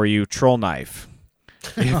question for you, Troll Knife.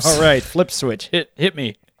 All right, flip switch. Hit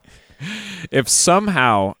me. If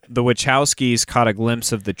somehow the Wachowskis caught a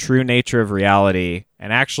glimpse of the true nature of reality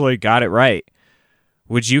and actually got it right,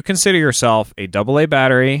 would you consider yourself a AA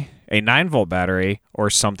battery, a 9-volt battery, or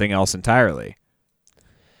something else entirely?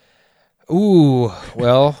 Ooh,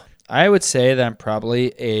 well, I would say that I'm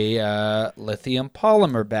probably a lithium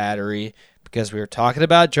polymer battery because we were talking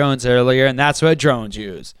about drones earlier, and that's what drones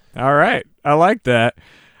use. All right. I like that.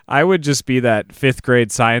 I would just be that 5th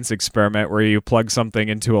grade science experiment where you plug something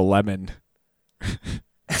into a lemon.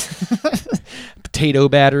 Potato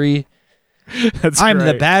battery. I'm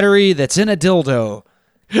the battery that's in a dildo.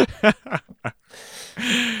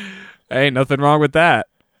 Hey, nothing wrong with that.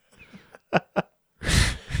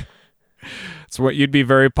 It's what you'd be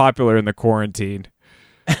very popular in the quarantine.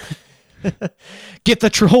 Get the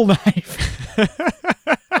troll knife.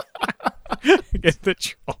 Get the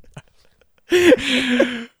troll.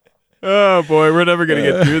 Oh boy, we're never gonna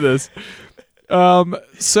get through this.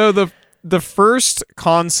 So the first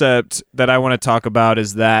concept that I want to talk about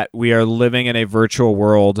is that we are living in a virtual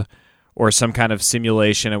world or some kind of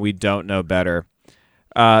simulation, and we don't know better.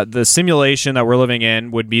 The simulation that we're living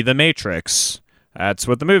in would be the Matrix. That's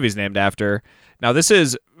what the movie's named after. Now, this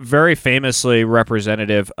is very famously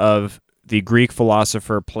representative of the Greek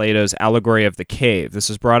philosopher Plato's allegory of the cave. This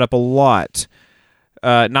is brought up a lot.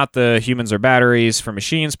 Not the humans are batteries for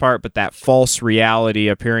machines part, but that false reality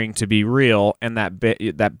appearing to be real, and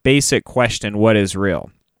that basic question, what is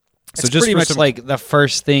real? It's pretty much like the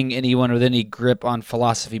first thing anyone with any grip on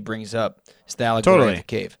philosophy brings up is the allegory of the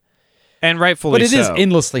cave. And rightfully so. But it is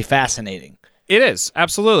endlessly fascinating. It is,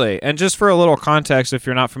 absolutely. And just for a little context, if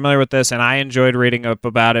you're not familiar with this, and I enjoyed reading up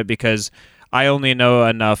about it because I only know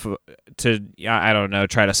enough to, I don't know,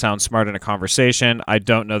 try to sound smart in a conversation. I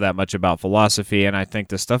don't know that much about philosophy, and I think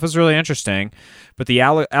this stuff is really interesting. But the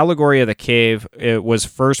allegory of the cave, it was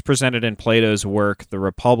first presented in Plato's work, The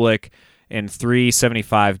Republic, in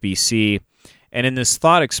 375 BC. And in this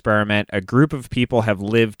thought experiment, a group of people have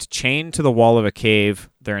lived chained to the wall of a cave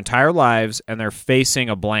their entire lives, and they're facing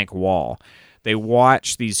a blank wall. They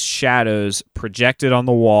watch these shadows projected on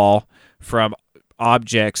the wall from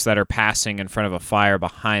objects that are passing in front of a fire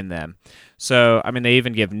behind them. So, I mean, they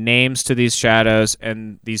even give names to these shadows,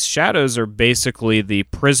 and these shadows are basically the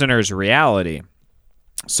prisoner's reality.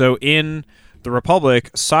 So in The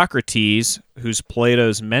Republic, Socrates, who's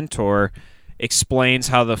Plato's mentor, explains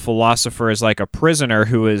how the philosopher is like a prisoner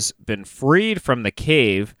who has been freed from the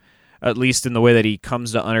cave, at least in the way that he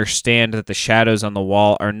comes to understand that the shadows on the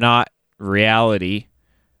wall are not reality,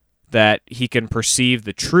 that he can perceive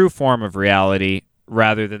the true form of reality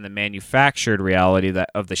rather than the manufactured reality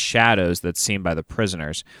of the shadows that's seen by the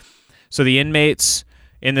prisoners. So the inmates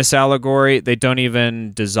in this allegory, they don't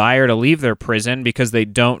even desire to leave their prison because they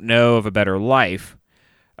don't know of a better life.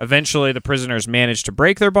 Eventually, the prisoners manage to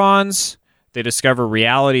break their bonds. They discover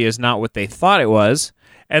reality is not what they thought it was.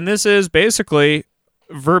 And this is basically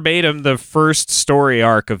verbatim the first story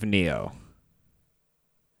arc of Neo.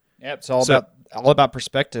 Yeah, it's all about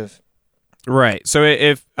perspective. Right. So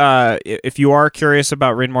if you are curious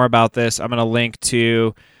about reading more about this, I'm going to link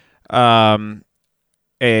to in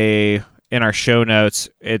our show notes.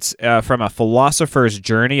 It's from a philosopher's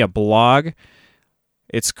journey, a blog.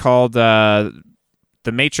 It's called The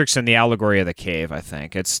Matrix and the Allegory of the Cave, I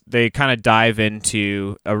think. They kind of dive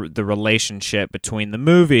into the relationship between the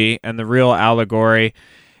movie and the real allegory.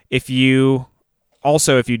 If you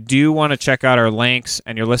do want to check out our links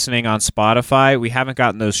and you're listening on Spotify, we haven't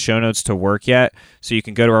gotten those show notes to work yet, so you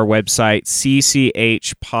can go to our website,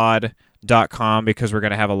 cchpod.com, because we're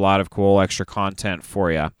going to have a lot of cool extra content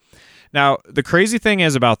for you. Now, the crazy thing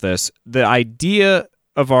is about this, the idea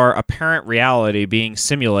of our apparent reality being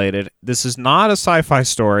simulated, this is not a sci-fi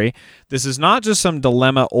story. This is not just some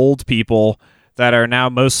dilemma old people that are now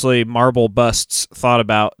mostly marble busts thought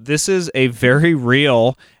about. This is a very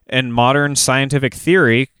real and modern scientific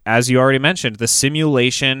theory, as you already mentioned, the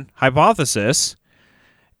simulation hypothesis.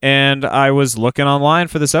 And I was looking online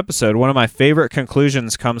for this episode. One of my favorite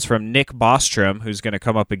conclusions comes from Nick Bostrom, who's going to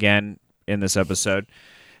come up again in this episode.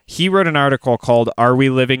 He wrote an article called "Are We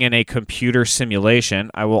Living in a Computer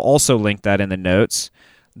Simulation?" I will also link that in the notes.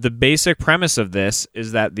 The basic premise of this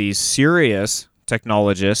is that these serious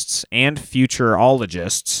technologists and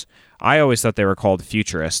futurologists, I always thought they were called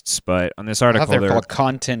futurists, but on this article, they're called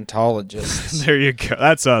contentologists. There you go.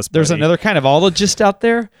 That's us. There's buddy. another kind of ologist out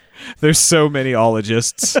there. There's so many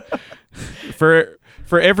ologists. For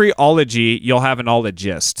every ology, you'll have an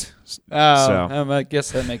ologist. Oh, So. I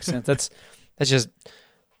guess that makes sense. That's just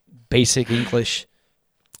basic English.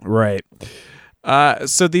 Right.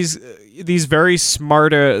 So these very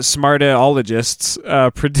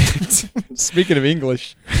smartologists predict. Speaking of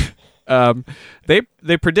English,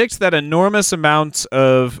 They predict that enormous amounts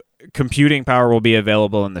of computing power will be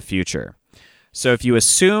available in the future. So if you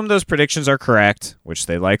assume those predictions are correct, which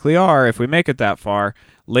they likely are if we make it that far,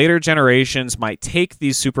 later generations might take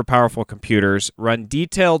these super powerful computers, run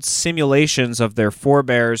detailed simulations of their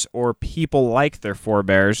forebears or people like their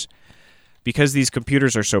forebears. Because these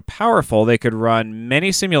computers are so powerful, they could run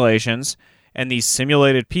many simulations, and these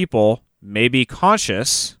simulated people may be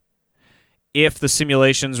conscious if the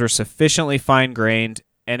simulations are sufficiently fine-grained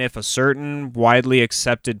and if a certain widely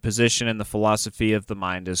accepted position in the philosophy of the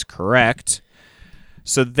mind is correct.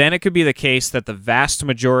 So then it could be the case that the vast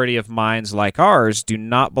majority of minds like ours do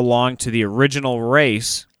not belong to the original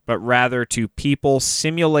race, but rather to people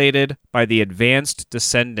simulated by the advanced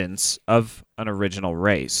descendants of an original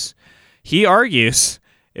race. He argues,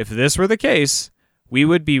 if this were the case, we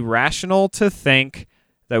would be rational to think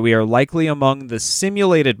that we are likely among the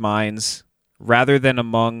simulated minds rather than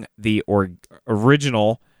among the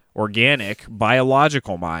original, organic,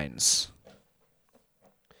 biological minds.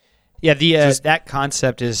 Yeah, that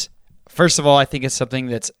concept is, first of all, I think it's something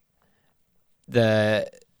that's the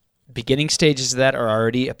beginning stages of that are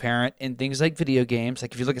already apparent in things like video games.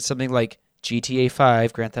 Like if you look at something like GTA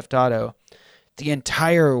 5, Grand Theft Auto, the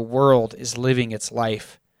entire world is living its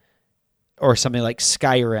life. Or something like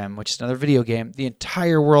Skyrim, which is another video game. The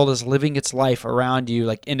entire world is living its life around you,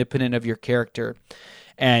 like independent of your character.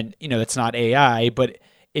 And, it's not AI, but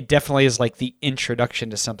it definitely is like the introduction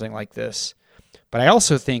to something like this. But I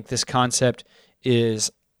also think this concept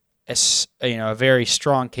is a very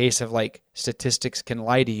strong case of like statistics can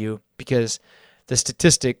lie to you, because the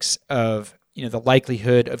statistics of, the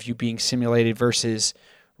likelihood of you being simulated versus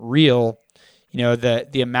real,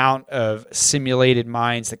 the amount of simulated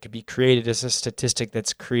minds that could be created is a statistic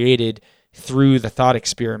that's created through the thought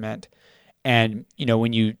experiment. And,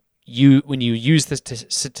 when you use the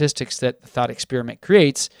statistics that the thought experiment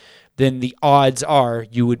creates, then the odds are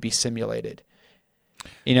you would be simulated.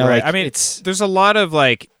 Right. Like there's a lot of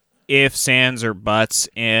like ifs, ands, or buts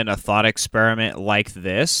in a thought experiment like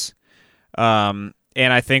this. And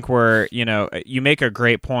I think you make a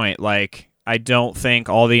great point. Like, I don't think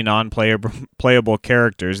all the non-playable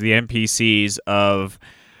characters, the NPCs of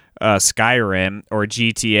Skyrim or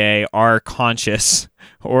GTA, are conscious.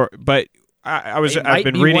 But I've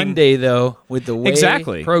been reading one day though, with the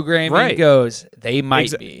way programming goes, they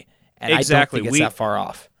might be, and I don't think it's that far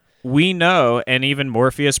off. We know, and even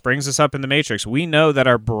Morpheus brings this up in the Matrix. We know that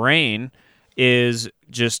our brain is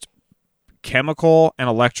just chemical and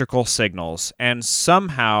electrical signals, and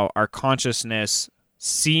somehow our consciousness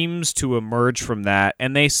seems to emerge from that,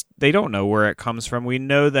 and they don't know where it comes from. We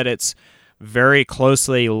know that it's very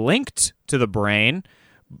closely linked to the brain.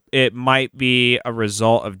 It might be a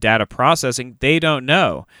result of data processing. They don't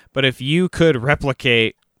know. But if you could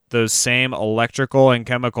replicate those same electrical and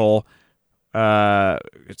chemical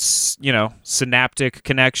synaptic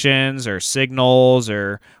connections or signals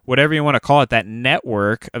or whatever you want to call it, that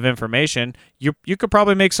network of information, you could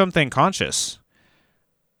probably make something conscious.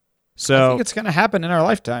 So I think it's going to happen in our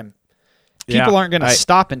lifetime. People aren't going to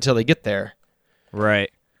stop until they get there. Right.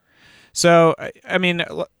 So, I mean,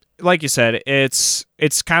 like you said, it's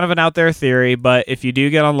kind of an out there theory, but if you do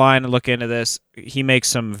get online and look into this, he makes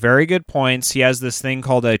some very good points. He has this thing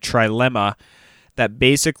called a trilemma that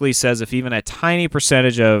basically says if even a tiny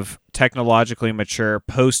percentage of technologically mature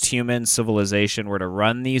post-human civilization were to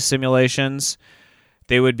run these simulations,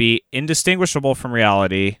 they would be indistinguishable from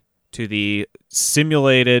reality to the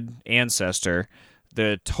simulated ancestor.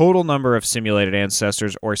 The total number of simulated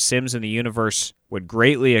ancestors or sims in the universe would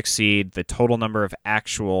greatly exceed the total number of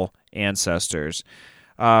actual ancestors.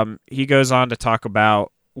 He goes on to talk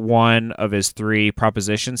about one of his three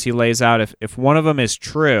propositions he lays out. If one of them is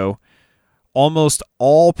true, almost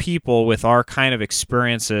all people with our kind of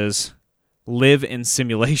experiences live in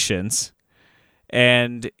simulations,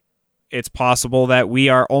 and it's possible that we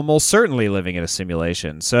are almost certainly living in a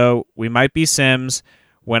simulation. So we might be Sims.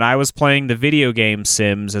 When I was playing the video game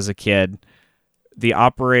Sims as a kid, the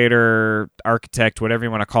operator, architect, whatever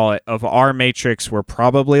you want to call it, of our Matrix we're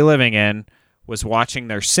probably living in was watching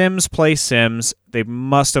their Sims play Sims. They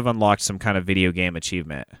must have unlocked some kind of video game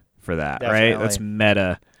achievement for that, Definitely. right? That's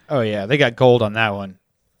meta. Oh, yeah. They got gold on that one.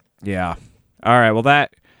 Yeah. All right. Well,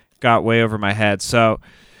 that got way over my head. So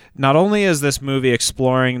not only is this movie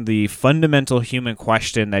exploring the fundamental human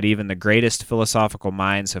question that even the greatest philosophical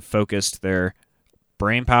minds have focused their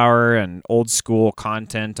brain power and old school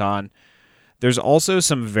content on, there's also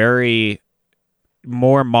some very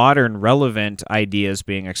more modern, relevant ideas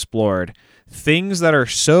being explored. Things that are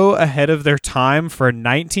so ahead of their time for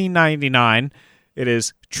 1999, it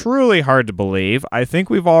is truly hard to believe. I think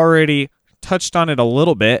we've already touched on it a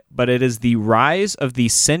little bit, but it is the rise of the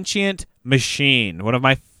sentient machine, one of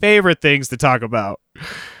my favorite things to talk about.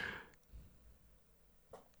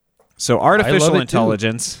 So artificial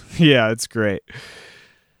intelligence. Yeah, it's great.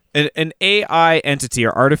 An AI entity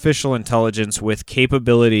or artificial intelligence with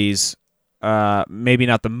capabilities, maybe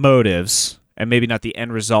not the motives and maybe not the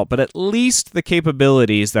end result, but at least the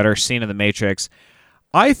capabilities that are seen in the Matrix,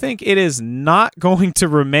 I think it is not going to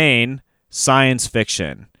remain science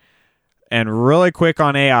fiction. And really quick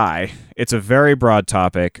on AI, it's a very broad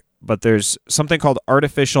topic, but there's something called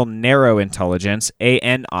artificial narrow intelligence,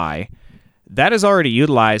 ANI. That is already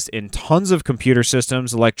utilized in tons of computer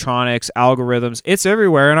systems, electronics, algorithms. It's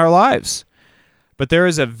everywhere in our lives. But there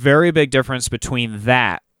is a very big difference between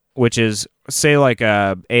that, which is, say, like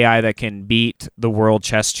a AI that can beat the world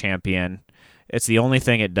chess champion. It's the only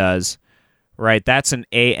thing it does, right? That's an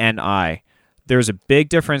ANI. There's a big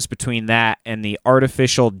difference between that and the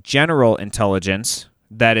artificial general intelligence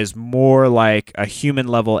that is more like a human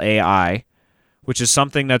level AI, which is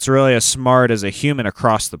something that's really as smart as a human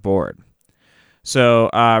across the board. So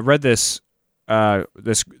I read this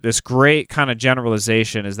great kind of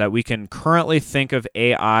generalization is that we can currently think of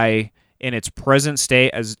AI in its present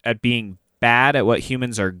state as at being bad at what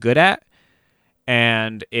humans are good at,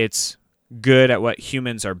 and it's good at what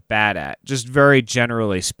humans are bad at, just very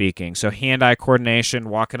generally speaking. So hand-eye coordination,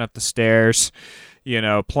 walking up the stairs,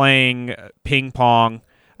 playing ping pong.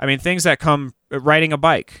 I mean, things that come, riding a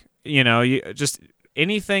bike, just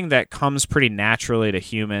anything that comes pretty naturally to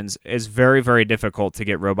humans is very, very difficult to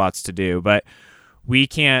get robots to do. But we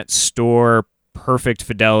can't store perfect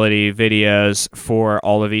fidelity videos for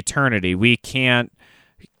all of eternity. We can't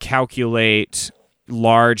calculate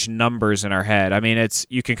large numbers in our head. I mean,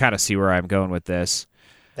 you can kind of see where I'm going with this.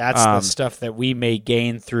 That's the stuff that we may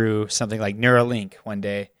gain through something like Neuralink one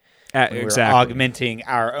day. Exactly. We're augmenting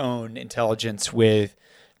our own intelligence with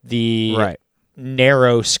the right.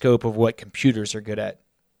 narrow scope of what computers are good at.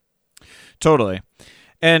 Totally.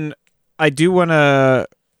 And I do want to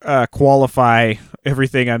qualify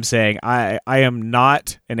everything I'm saying. I am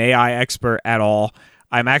not an AI expert at all.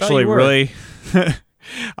 I'm actually really...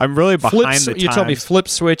 I'm really behind the times. You told me Flip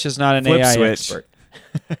Switch is not an AI expert.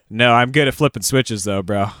 No, I'm good at flipping switches, though,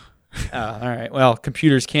 bro. All right. Well,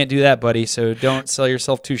 computers can't do that, buddy. So don't sell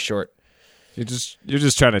yourself too short. You're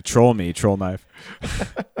just trying to troll me, troll knife.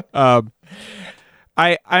 I'm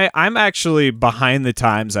actually behind the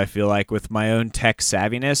times. I feel like with my own tech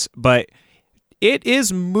savviness, but it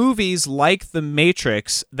is movies like The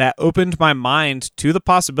Matrix that opened my mind to the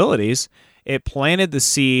possibilities. It planted the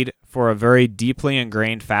seed for a very deeply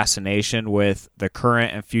ingrained fascination with the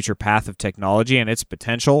current and future path of technology and its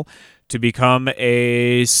potential to become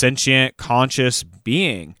a sentient, conscious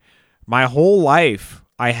being. My whole life,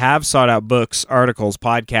 I have sought out books, articles,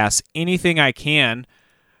 podcasts, anything I can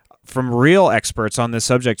from real experts on this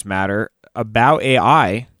subject matter about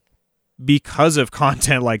AI because of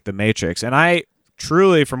content like The Matrix. And I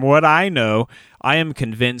truly, from what I know, I am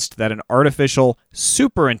convinced that an artificial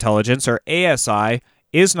superintelligence, or ASI,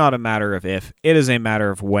 is not a matter of if, it is a matter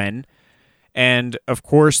of when. And of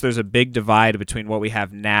course, there's a big divide between what we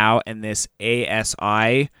have now and this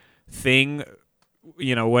ASI thing,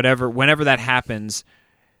 whenever that happens.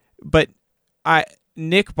 But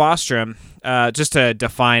Nick Bostrom, just to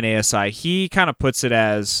define ASI, he kind of puts it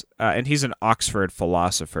as, and he's an Oxford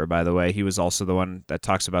philosopher, by the way. He was also the one that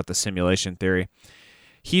talks about the simulation theory.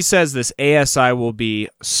 He says this ASI will be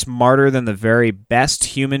smarter than the very best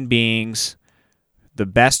human beings, the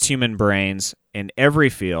best human brains in every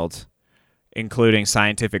field, including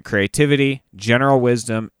scientific creativity, general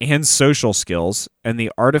wisdom, and social skills, and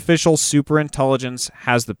the artificial superintelligence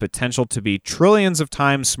has the potential to be trillions of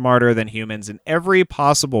times smarter than humans in every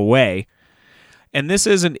possible way. And this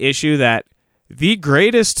is an issue that the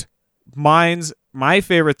greatest minds, my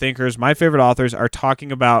favorite thinkers, my favorite authors are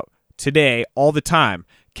talking about today all the time.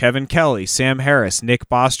 Kevin Kelly, Sam Harris, Nick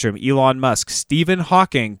Bostrom, Elon Musk, Stephen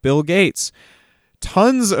Hawking, Bill Gates.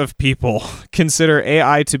 Tons of people consider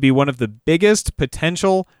AI to be one of the biggest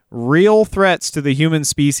potential real threats to the human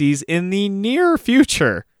species in the near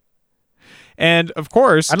future. And of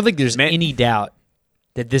course, I don't think there's any doubt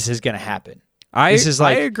that this is going to happen. I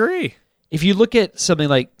agree. If you look at something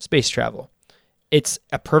like space travel, it's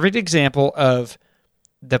a perfect example of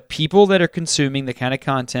the people that are consuming the kind of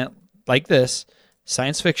content like this,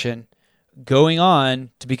 science fiction, going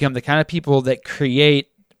on to become the kind of people that create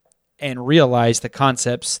and realize the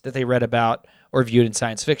concepts that they read about or viewed in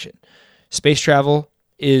science fiction. Space travel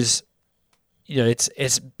is,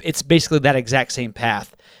 it's basically that exact same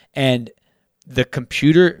path. And the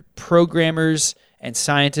computer programmers and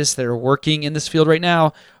scientists that are working in this field right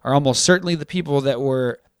now are almost certainly the people that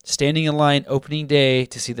were standing in line opening day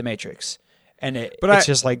to see The Matrix. And it's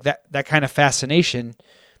just like that kind of fascination.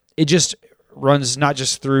 It just runs not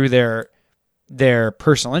just through their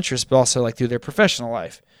personal interests, but also like through their professional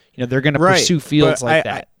life. They're going to pursue fields like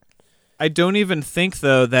that. I don't even think,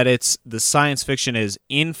 though, that it's the science fiction is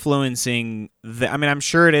influencing I'm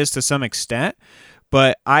sure it is to some extent,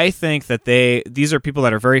 but I think that these are people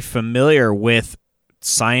that are very familiar with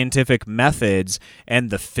scientific methods and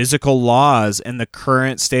the physical laws and the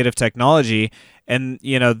current state of technology. And,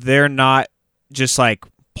 they're not just like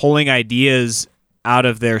pulling ideas out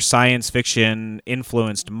of their science fiction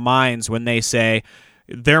influenced minds when they say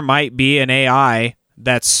there might be an AI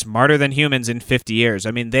that's smarter than humans in 50 years.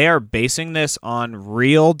 I mean, they are basing this on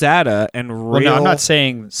real data and real I'm not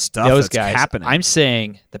saying stuff those that's guys. happening. I'm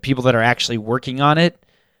saying the people that are actually working on it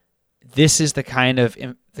this is the kind of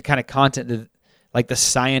content that, like the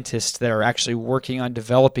scientists that are actually working on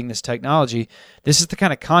developing this technology, this is the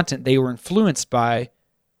kind of content they were influenced by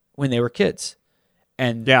when they were kids.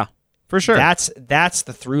 And Yeah, for sure. that's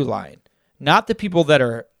the through line. Not the people that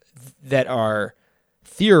are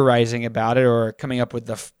theorizing about it or coming up with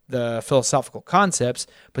the philosophical concepts,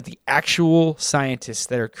 but the actual scientists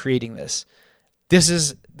that are creating this. This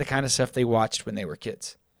is the kind of stuff they watched when they were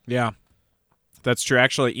kids. Yeah, that's true.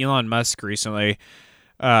 Actually, Elon Musk recently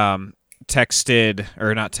tweeted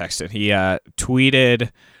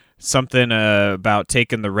something about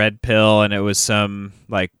taking the red pill, and it was some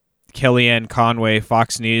like Kellyanne Conway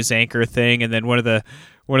Fox News anchor thing, and then one of the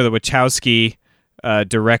Wachowski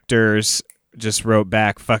directors just wrote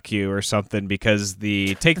back "fuck you" or something, because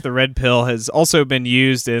the take the red pill has also been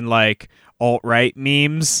used in like alt-right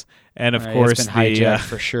memes, and of course it's been hijacked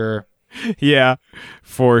for sure. Yeah,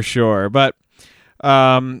 for sure. But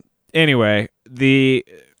anyway,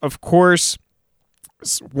 of course,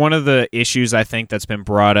 one of the issues I think that's been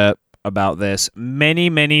brought up about this,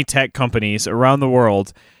 many tech companies around the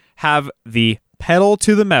world have the pedal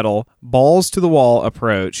to the metal, balls to the wall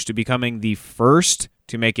approach to becoming the first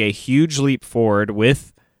to make a huge leap forward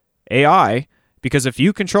with AI, because if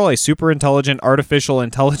you control a super intelligent artificial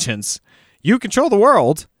intelligence, you control the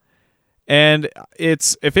world. And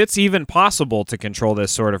if it's even possible to control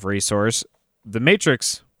this sort of resource, the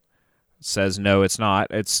Matrix says no, it's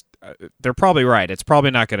not. They're probably right. It's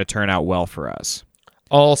probably not going to turn out well for us.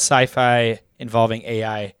 All sci-fi involving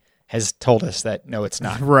AI has told us that no, it's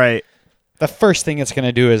not. Right. The first thing it's going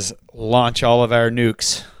to do is launch all of our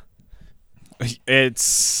nukes.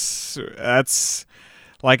 That's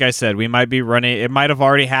like I said, we might be running. It might have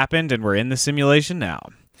already happened, and we're in the simulation now.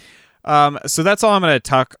 So that's all I'm going to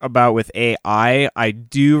talk about with AI. I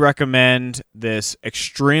do recommend this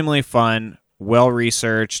extremely fun,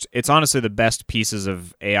 well-researched. It's honestly the best pieces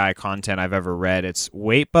of AI content I've ever read. It's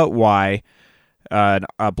Wait But Why,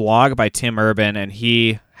 a blog by Tim Urban, and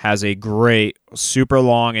he has a great, super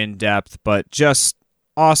long, in-depth, but just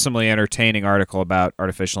awesomely entertaining article about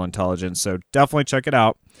artificial intelligence. So definitely check it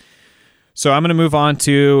out. So I'm going to move on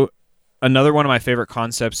to another one of my favorite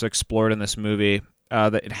concepts explored in this movie.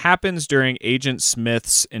 That it happens during Agent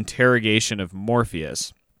Smith's interrogation of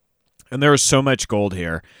Morpheus. And there is so much gold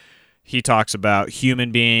here. He talks about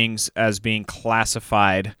human beings as being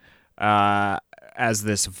classified as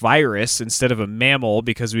this virus instead of a mammal,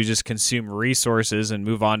 because we just consume resources and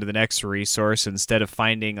move on to the next resource instead of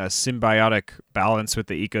finding a symbiotic balance with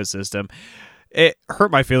the ecosystem. It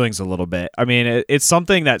hurt my feelings a little bit. I mean, it's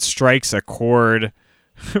something that strikes a chord,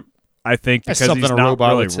 I think, because he's not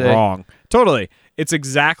really wrong. Totally. It's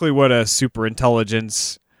exactly what a super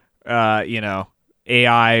intelligence,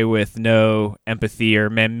 AI with no empathy or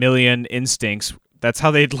mammalian instincts, that's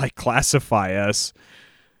how they'd like classify us,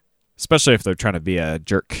 especially if they're trying to be a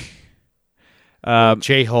jerk.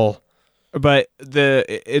 J-hole. But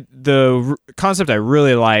the concept I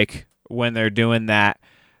really like when they're doing that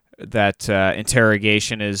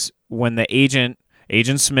interrogation is when the Agent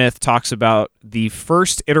Smith talks about the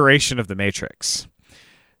first iteration of the Matrix.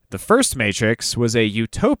 The first Matrix was a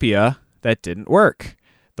utopia that didn't work.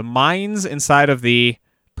 The minds inside of the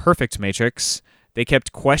perfect Matrix, they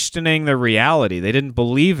kept questioning the reality. They didn't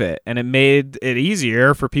believe it, and it made it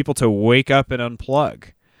easier for people to wake up and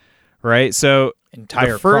unplug. Right? So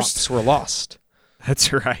entire crops were lost.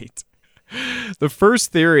 That's right. The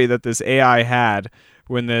first theory that this AI had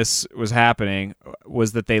when this was happening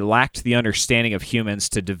was that they lacked the understanding of humans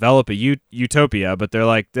to develop a utopia, but they're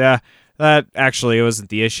like, that actually wasn't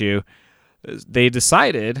the issue. They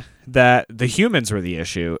decided that the humans were the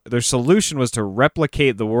issue. Their solution was to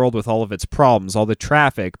replicate the world with all of its problems, all the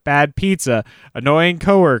traffic, bad pizza, annoying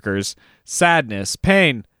coworkers, sadness,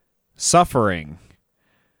 pain, suffering.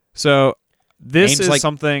 So this Names is like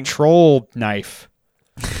something... Troll knife.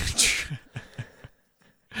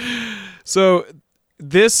 So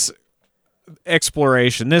this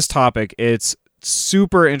exploration, this topic, it's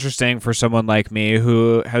super interesting for someone like me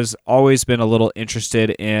who has always been a little interested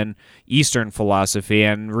in Eastern philosophy,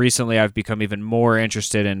 and recently I've become even more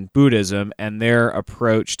interested in Buddhism and their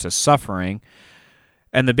approach to suffering.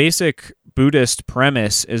 And the basic Buddhist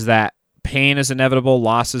premise is that pain is inevitable,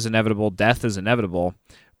 loss is inevitable, death is inevitable,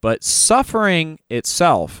 but suffering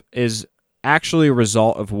itself is actually a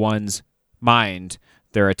result of one's mind,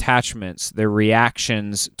 their attachments, their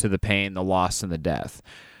reactions to the pain, the loss, and the death.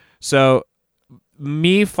 So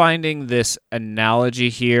me finding this analogy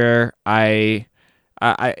here,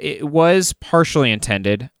 it was partially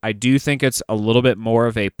intended. I do think it's a little bit more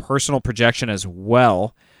of a personal projection as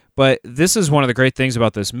well, but this is one of the great things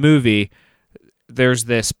about this movie. There's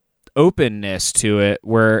this openness to it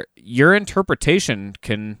where your interpretation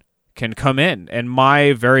can come in. And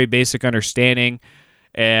my very basic understanding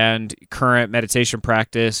and current meditation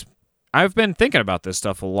practice, I've been thinking about this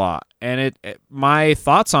stuff a lot, and my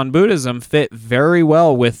thoughts on Buddhism fit very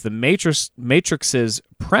well with the Matrix's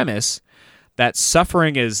premise that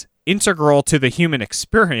suffering is integral to the human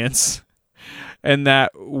experience, and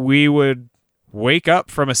that we would wake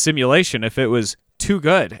up from a simulation if it was too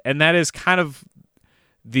good. And that is kind of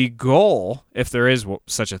the goal, if there is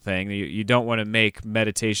such a thing. You don't want to make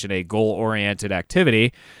meditation a goal-oriented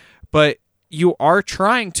activity, but you are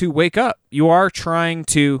trying to wake up. You are trying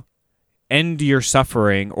to end your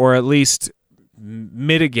suffering, or at least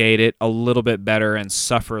mitigate it a little bit better and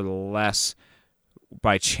suffer less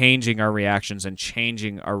by changing our reactions and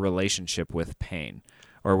changing our relationship with pain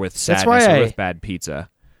or with sadness or with bad pizza.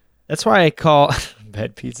 That's why I call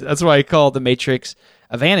bad pizza. That's why I call the Matrix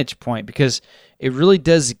a vantage point, because it really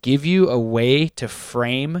does give you a way to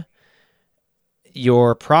frame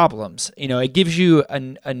your problems. It gives you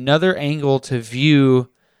another angle to view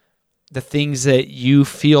the things that you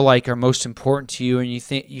feel like are most important to you, and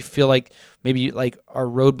you feel like maybe are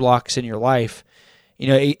roadblocks in your life.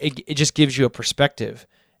 It just gives you a perspective,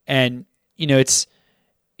 and it's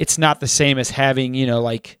not the same as having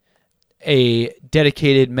a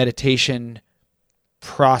dedicated meditation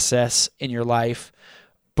process in your life,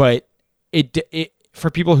 but it for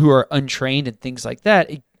people who are untrained and things like that,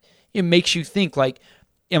 it makes you think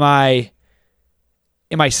am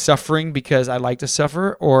I suffering because I like to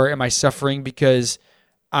suffer, or am I suffering because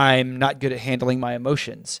I'm not good at handling my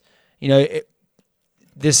emotions?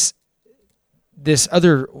 This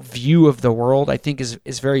other view of the world, I think,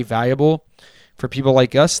 is very valuable for people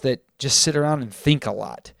like us that just sit around and think a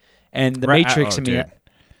lot. And The Matrix,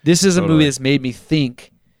 this is a movie that's made me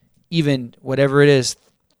think, even whatever it is,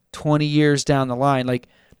 20 years down the line,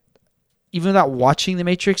 even without watching The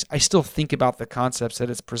Matrix, I still think about the concepts that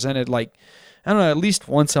it's presented, I don't know, at least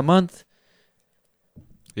once a month.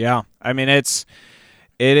 Yeah. I mean, there's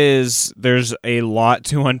a lot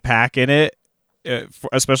to unpack in it,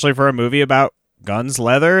 especially for a movie about guns,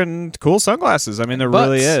 leather, and cool sunglasses. I mean, there butts.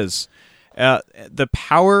 really is. The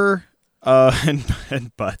power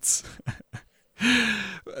and butts.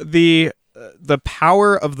 The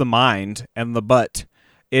power of the mind and the butt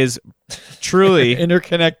is truly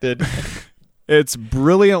interconnected. It's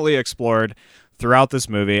brilliantly explored throughout this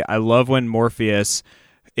movie. I love when Morpheus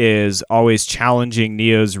is always challenging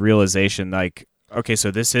Neo's realization, okay,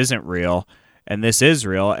 so this isn't real and this is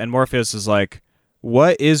real. And Morpheus is like,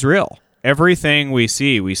 what is real? Everything we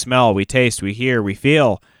see, we smell, we taste, we hear, we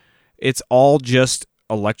feel, it's all just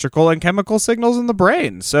electrical and chemical signals in the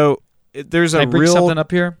brain. So there's Can I bring something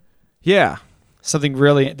up here? Yeah. Something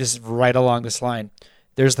really, this is right along this line.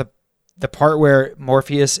 There's the part where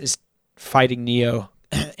Morpheus is fighting Neo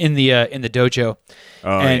in the dojo.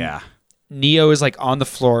 Oh, and yeah. Neo is on the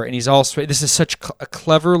floor and he's all sweaty. This is such a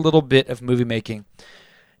clever little bit of movie making.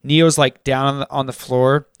 Neo's down on the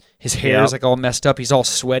floor. His hair is all messed up. He's all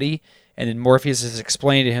sweaty. And then Morpheus is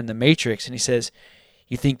explaining to him the Matrix, and he says,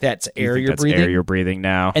 "You think that's air you're breathing? Air you're breathing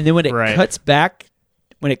now." And then when it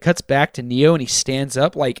cuts back to Neo and he stands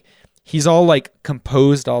up, he's all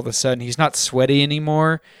composed all of a sudden. He's not sweaty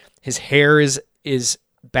anymore. His hair is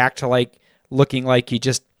back to looking like he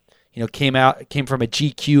just came from a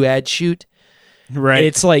GQ ad shoot. Right.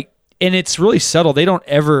 It's and it's really subtle. They don't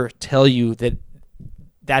ever tell you that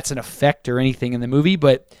that's an effect or anything in the movie,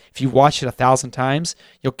 but if you watch it 1,000 times,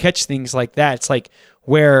 you'll catch things like that. It's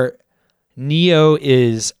where Neo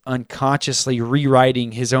is unconsciously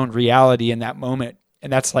rewriting his own reality in that moment.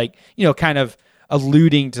 And that's kind of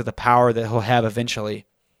alluding to the power that he'll have eventually.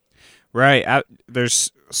 Right.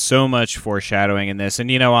 There's so much foreshadowing in this.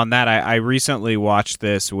 And, on that, I recently watched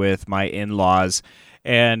this with my in-laws,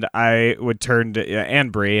 and I would turn to Anne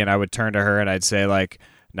Brie, and I would turn to her and I'd say,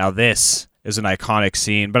 now this is an iconic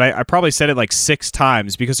scene. But I probably said it 6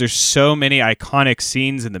 times because there's so many iconic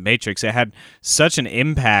scenes in The Matrix. It had such an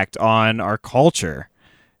impact on our culture,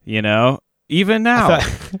 even now.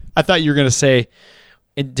 I thought you were going to say,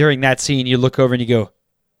 during that scene, you look over and you go,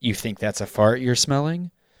 "You think that's a fart you're smelling?"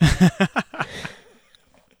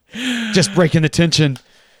 Just breaking the tension.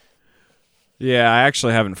 Yeah, I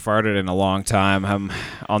actually haven't farted in a long time. I'm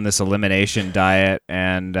on this elimination diet,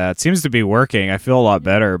 and it seems to be working. I feel a lot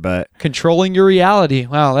better, but controlling your reality.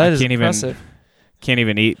 Wow, that is impressive. Can't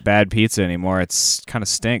even eat bad pizza anymore. It's kind of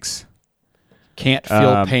stinks. Can't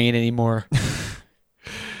feel pain anymore.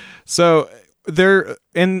 So there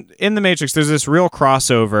in the Matrix, there's this real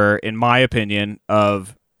crossover, in my opinion,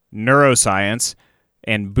 of neuroscience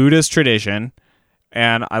and Buddhist tradition,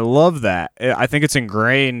 And I love that. I think it's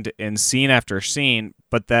ingrained in scene after scene,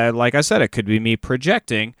 but that, like I said, it could be me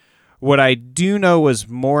projecting. What I do know was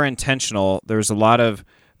more intentional. There's a lot of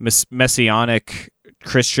messianic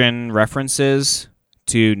Christian references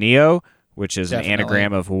to Neo, which is Definitely. an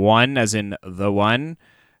anagram of one, as in the one.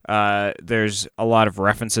 There's a lot of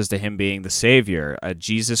references to him being the savior, a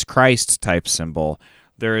Jesus Christ type symbol.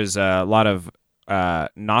 There is a lot of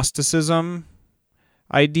Gnosticism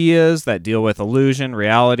ideas that deal with illusion,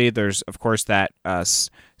 reality. There's, of course, that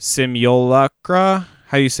simulacra.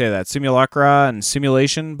 How do you say that? Simulacra and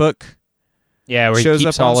simulation book. Yeah, where he Shows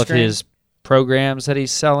keeps up on all of screen. his programs that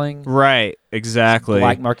he's selling. Right, exactly.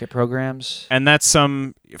 Black market programs. And that's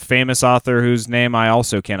some famous author whose name I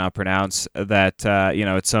also cannot pronounce. That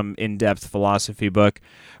it's some in-depth philosophy book.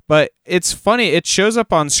 But it's funny. It shows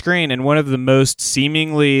up on screen in one of the most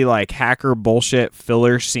seemingly like hacker bullshit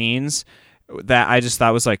filler scenes that I just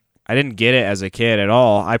thought was like, I didn't get it as a kid at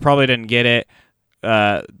all. I probably didn't get it,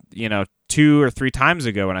 2 or 3 times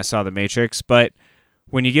ago when I saw The Matrix. But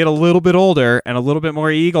when you get a little bit older and a little bit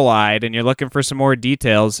more eagle-eyed and you're looking for some more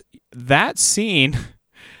details, that scene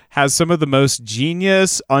has some of the most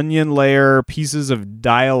genius onion layer pieces of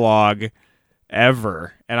dialogue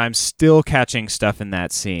ever. And I'm still catching stuff in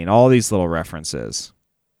that scene. All these little references.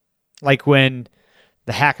 Like when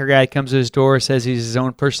the hacker guy comes to his door, says he's his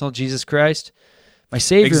own personal Jesus Christ. My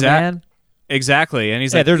savior, man. Exactly. And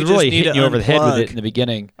he's Yeah, like, they're "You just really need hitting to you over the head with unplug." it in the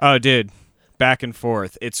beginning. Oh, dude. Back and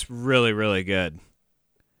forth. It's really, really good.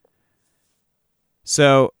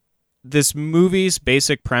 So, this movie's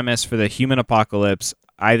basic premise for the human apocalypse,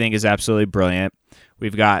 I think, is absolutely brilliant.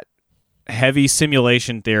 We've got heavy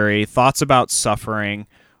simulation theory, thoughts about suffering,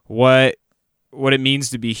 what it means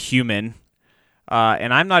to be human.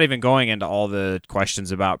 And I'm not even going into all the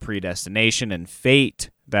questions about predestination and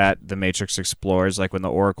fate that The Matrix explores, like when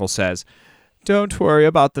the Oracle says, "Don't worry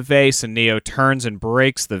about the vase," and Neo turns and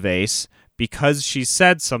breaks the vase because she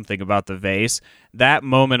said something about the vase. That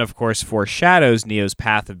moment, of course, foreshadows Neo's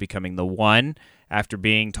path of becoming the One after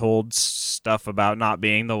being told stuff about not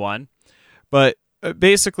being the One. But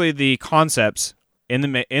basically, the concepts in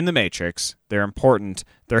the Matrix, they're important,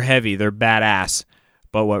 they're heavy, they're badass.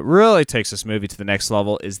 But what really takes this movie to the next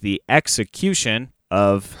level is the execution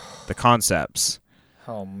of the concepts.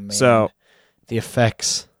 Oh, man. So the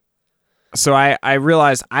effects. So I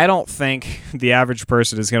realized I don't think the average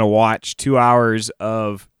person is going to watch 2 hours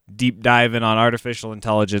of deep diving on artificial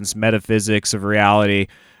intelligence, metaphysics of reality,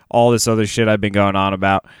 all this other shit I've been going on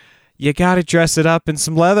about. You got to dress it up in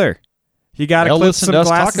some leather. You got to They'll clip listen some to us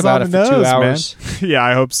glasses talk about on it the for 2 nose, hours. man. Yeah,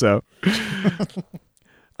 I hope so.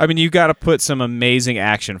 I mean, you got to put some amazing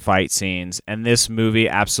action fight scenes, and this movie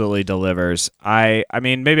absolutely delivers. I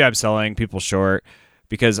mean, maybe I'm selling people short,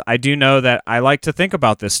 because I do know that I like to think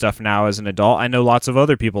about this stuff now as an adult. I know lots of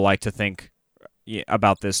other people like to think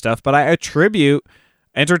about this stuff, but I attribute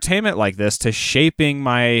entertainment like this to shaping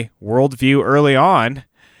my worldview early on,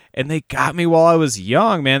 and they got me while I was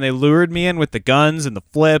young, man. They lured me in with the guns and the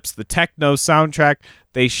flips, the techno soundtrack.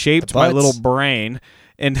 They shaped my little brain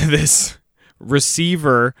into this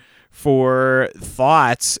receiver for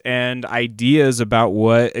thoughts and ideas about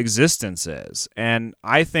what existence is. And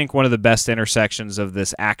I think one of the best intersections of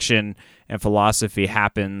this action and philosophy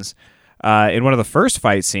happens in one of the first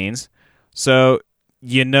fight scenes. So,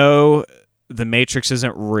 the Matrix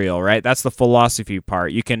isn't real, right? That's the philosophy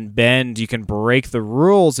part. You can bend, you can break the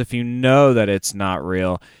rules if you know that it's not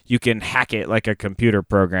real. You can hack it like a computer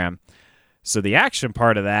program. So the action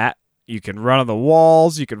part of that, you can run on the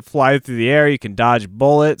walls, you can fly through the air, you can dodge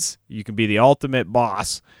bullets, you can be the ultimate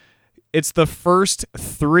boss. It's the first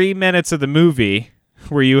 3 minutes of the movie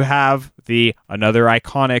where you have another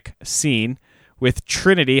iconic scene with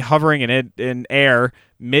Trinity hovering in air,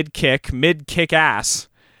 mid-kick ass,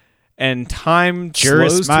 and time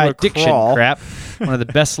Juris slows my to a diction crawl. crap. One of the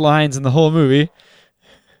best lines in the whole movie.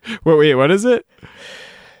 Wait, what is it?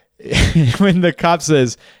 When the cop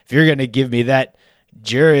says, "If you're going to give me that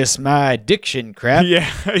Juris my diction crap, Yeah,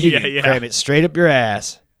 you can cram it straight up your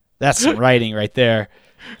ass." That's some writing right there.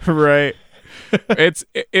 Right.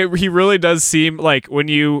 He really does seem like, when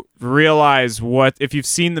you realize if you've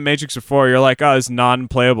seen The Matrix before, you're like, oh, this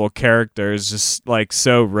non-playable character is just like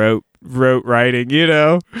so rote writing,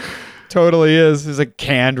 Totally is. It's a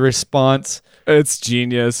canned response. It's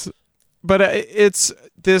genius. But it's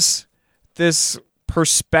this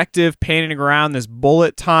perspective painting around this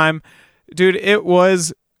bullet time. Dude,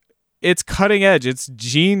 it's cutting edge. It's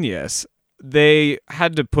genius. They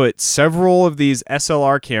had to put several of these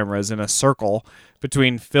SLR cameras in a circle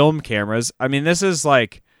between film cameras. I mean, this is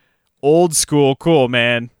like old school cool,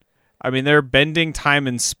 man. I mean, they're bending time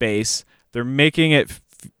and space. They're making it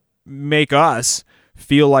make us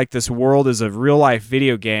feel like this world is a real life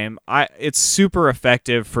video game. It's super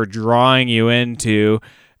effective for drawing you into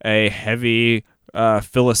a heavy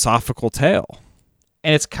philosophical tale.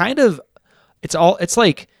 And it's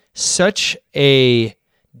like such a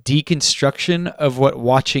deconstruction of what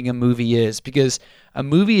watching a movie is, because a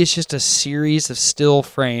movie is just a series of still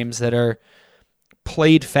frames that are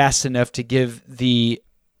played fast enough to give the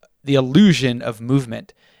illusion of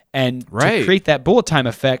movement. And to create that bullet time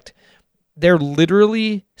effect, they're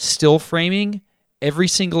literally still framing every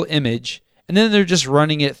single image, and then they're just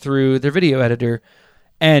running it through their video editor,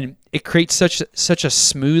 and it creates such a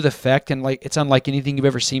smooth effect, and like it's unlike anything you've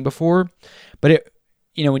ever seen before. But it,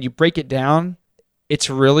 when you break it down, it's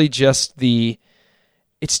really just the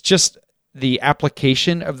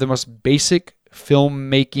application of the most basic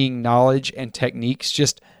filmmaking knowledge and techniques,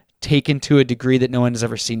 just taken to a degree that no one has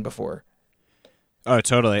ever seen before. Oh,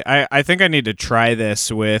 totally. I think I need to try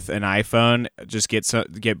this with an iPhone. Just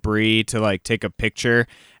get Bree to like take a picture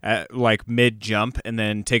at like mid jump, and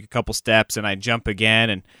then take a couple steps, and I jump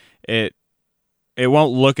again, and it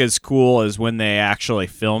won't look as cool as when they actually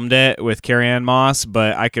filmed it with Carrie-Anne Moss,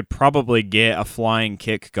 but I could probably get a flying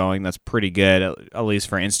kick going that's pretty good, at least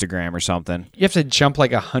for Instagram or something. You have to jump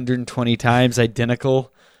like 120 times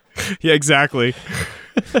identical. Yeah, exactly.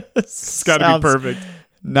 It's got to be perfect.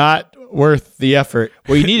 Not worth the effort.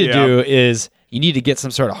 What you need to do is you need to get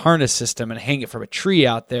some sort of harness system and hang it from a tree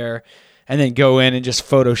out there, and then go in and just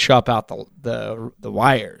Photoshop out the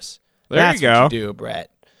wires. That's you go. What you do,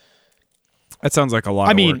 Brett. That sounds like a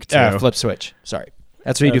lot of work, too. Flip switch. Sorry.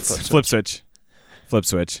 That's what you do, flip switch. Flip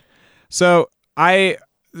switch. So,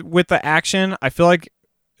 with the action, I feel like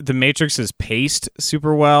The Matrix is paced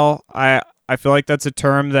super well. I feel like that's a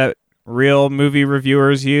term that real movie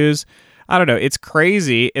reviewers use. I don't know. It's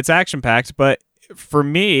crazy. It's action-packed, but for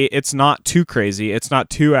me, it's not too crazy. It's not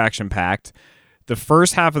too action-packed. The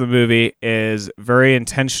first half of the movie is very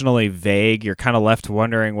intentionally vague. You're kind of left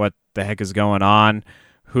wondering what the heck is going on,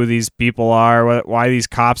 who these people are, why these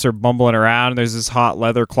cops are bumbling around. There's this hot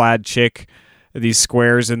leather-clad chick, these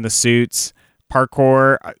squares in the suits,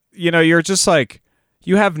 parkour. You're just like,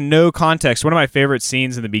 you have no context. One of my favorite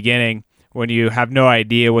scenes in the beginning, when you have no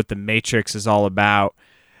idea what the Matrix is all about,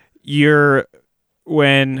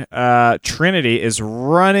 when Trinity is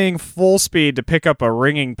running full speed to pick up a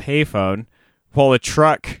ringing payphone while a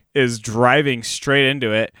truck is driving straight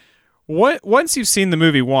into it. Once you've seen the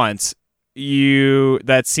movie once,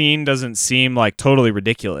 that scene doesn't seem like totally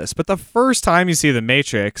ridiculous. But the first time you see The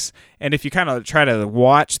Matrix, and if you kind of try to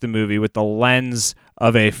watch the movie with the lens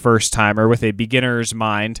of a first timer, with a beginner's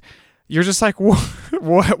mind, you're just like,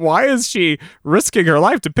 why is she risking her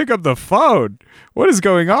life to pick up the phone? What is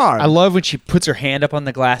going on? I love when she puts her hand up on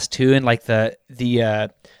the glass too, and like the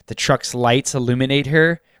truck's lights illuminate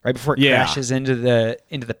her right before it crashes into the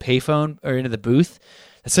payphone or into the booth.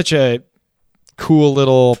 That's such a cool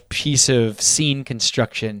little piece of scene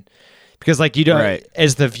construction, because like you don't,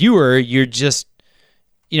 as the viewer, you're just,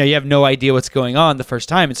 you have no idea what's going on the first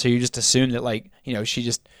time, and so you just assume that like, she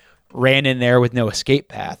just ran in there with no escape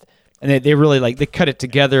path. And they really they cut it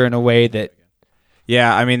together in a way that...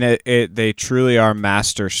 Yeah, I mean, they truly are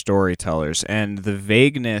master storytellers. And the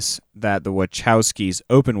vagueness that the Wachowskis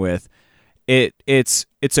open with, it's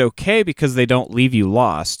okay because they don't leave you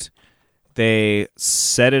lost. They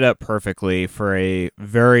set it up perfectly for a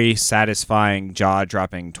very satisfying,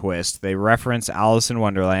 jaw-dropping twist. They reference Alice in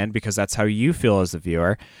Wonderland because that's how you feel as the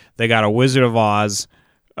viewer. They got a Wizard of Oz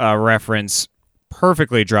reference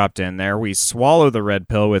perfectly dropped in there. We swallow the red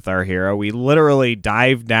pill with our hero. We literally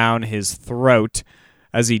dive down his throat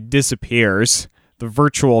as he disappears, the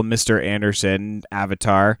virtual Mr. Anderson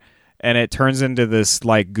avatar, and it turns into this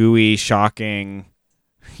like gooey, shocking,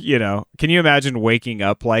 can you imagine waking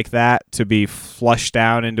up like that to be flushed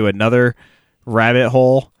down into another rabbit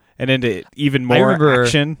hole and into even more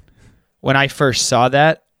action? When I first saw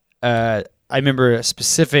that, I remember a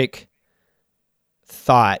specific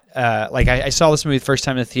thought. I saw this movie the first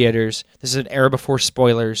time in the theaters. This is an era before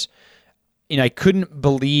spoilers. I couldn't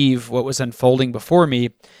believe what was unfolding before me,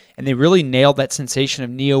 and they really nailed that sensation of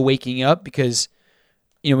Neo waking up, because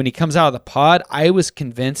when he comes out of the pod, I was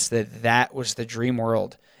convinced that was the dream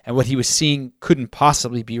world, and what he was seeing couldn't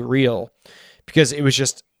possibly be real, because it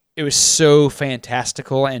was so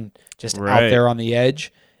fantastical and just out there on the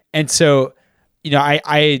edge. And so,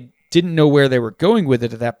 I didn't know where they were going with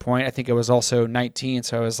it at that point. I think I was also 19,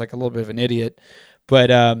 so I was like a little bit of an idiot. But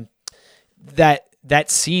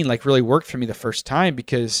that scene like really worked for me the first time,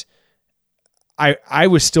 because I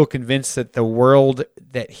was still convinced that the world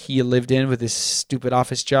that he lived in with his stupid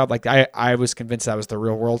office job, like I was convinced that was the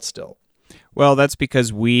real world still. Well, that's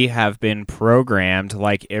because we have been programmed,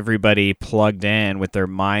 like everybody plugged in with their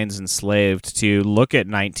minds enslaved, to look at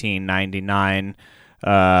 1999.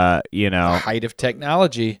 Height of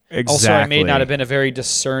technology. Exactly. Also, I may not have been a very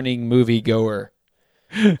discerning moviegoer.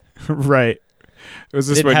 Right. Was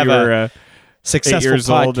this Didn't when have you were a successful 8 years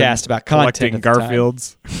old podcast and about content collecting at the time.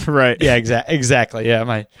 Garfields? Right. Yeah, exactly. Yeah,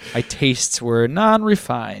 my tastes were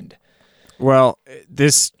non-refined. Well,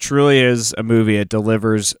 this truly is a movie. It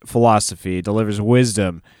delivers philosophy, it delivers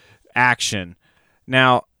wisdom, action.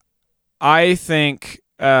 Now, I think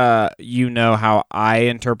how I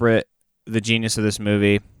interpret the genius of this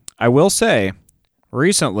movie. I will say,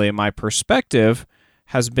 recently, my perspective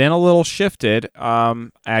has been a little shifted.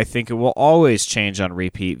 I think it will always change on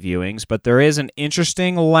repeat viewings, but there is an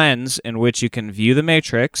interesting lens in which you can view The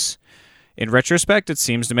Matrix. In retrospect, it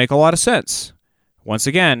seems to make a lot of sense. Once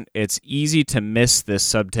again, it's easy to miss this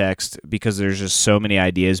subtext because there's just so many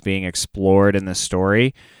ideas being explored in the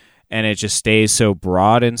story, and it just stays so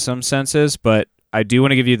broad in some senses. But I do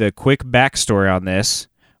want to give you the quick backstory on this,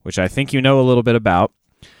 which I think you know a little bit about.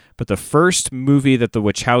 But the first movie that the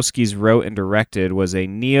Wachowskis wrote and directed was a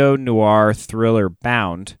neo-noir thriller,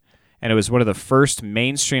 Bound, and it was one of the first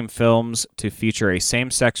mainstream films to feature a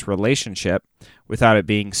same-sex relationship without it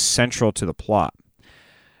being central to the plot.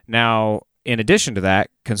 Now, in addition to that,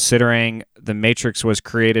 considering The Matrix was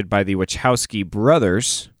created by the Wachowski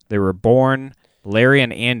brothers, they were born Larry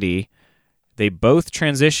and Andy. They both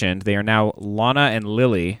transitioned. They are now Lana and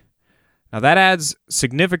Lily. Now that adds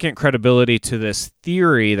significant credibility to this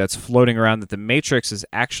theory that's floating around that The Matrix is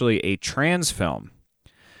actually a trans film.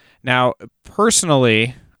 Now,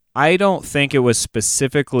 personally, I don't think it was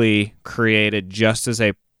specifically created just as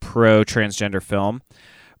a pro-transgender film,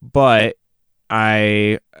 but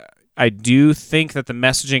I do think that the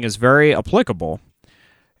messaging is very applicable.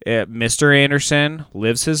 Mr. Anderson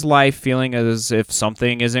lives his life feeling as if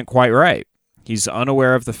something isn't quite right. He's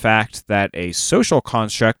unaware of the fact that a social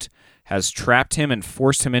construct has trapped him and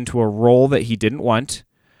forced him into a role that he didn't want.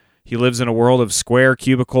 He lives in a world of square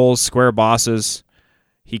cubicles, square bosses.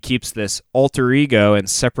 He keeps this alter ego and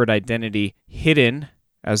separate identity hidden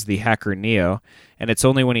as the hacker Neo, and it's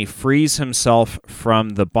only when he frees himself from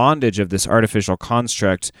the bondage of this artificial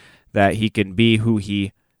construct that he can be who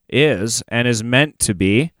he is and is meant to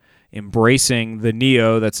be, embracing the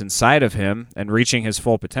Neo that's inside of him and reaching his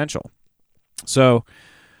full potential. So,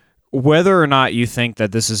 whether or not you think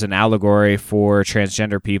that this is an allegory for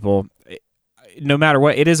transgender people, no matter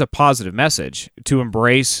what, it is a positive message to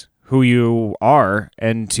embrace who you are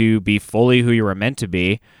and to be fully who you are meant to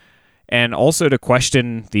be, and also to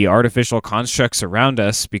question the artificial constructs around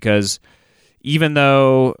us, because even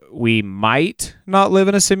though we might not live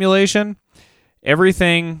in a simulation,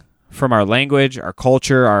 everything from our language, our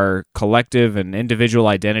culture, our collective and individual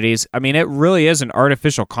identities, I mean, it really is an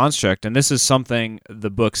artificial construct, and this is something the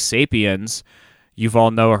book Sapiens,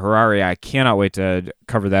 Yuval Noah Harari, I cannot wait to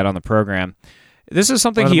cover that on the program. This is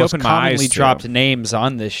something he opened my eyes to. Commonly dropped names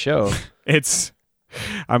on this show.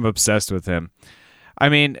 I'm obsessed with him. I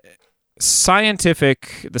mean,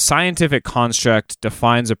 the scientific construct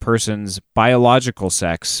defines a person's biological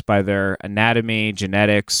sex by their anatomy,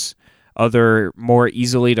 genetics, other more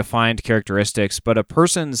easily defined characteristics, but a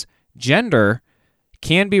person's gender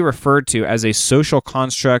can be referred to as a social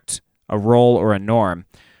construct, a role, or a norm.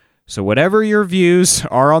 So whatever your views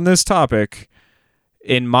are on this topic,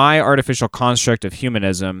 in my artificial construct of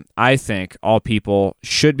humanism, I think all people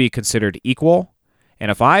should be considered equal,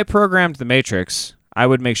 and if I programmed The Matrix, I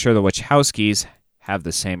would make sure the Wachowskis have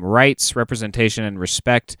the same rights, representation, and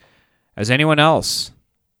respect as anyone else.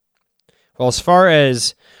 Well, as far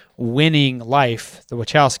as winning life, the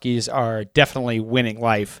Wachowskis are definitely winning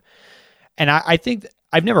life. And I think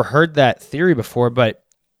I've never heard that theory before, but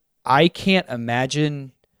I can't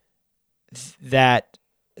imagine that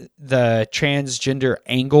the transgender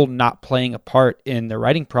angle not playing a part in the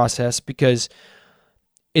writing process, because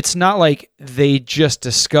it's not like they just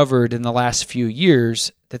discovered in the last few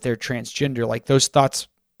years that they're transgender. Like, those thoughts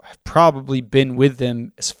have probably been with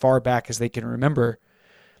them as far back as they can remember.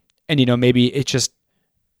 And, maybe it's just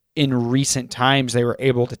in recent times they were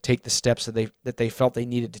able to take the steps that they felt they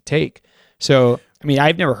needed to take. So, I mean,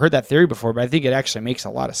 I've never heard that theory before, but I think it actually makes a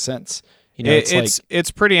lot of sense.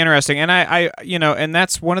 It's pretty interesting. And and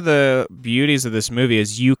that's one of the beauties of this movie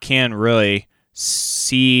is you can really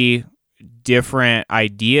see different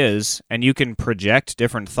ideas and you can project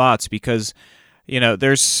different thoughts, because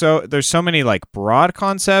there's so many like broad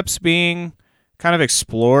concepts being kind of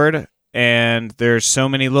explored, and there's so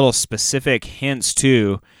many little specific hints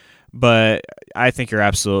too. But I think you're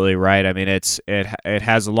absolutely right. I mean, it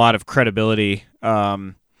has a lot of credibility,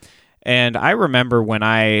 And I remember when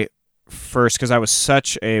I first, because I was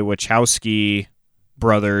such a Wachowski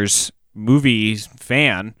brothers movie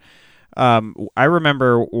fan, I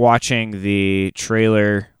remember watching the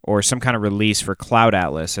trailer or some kind of release for Cloud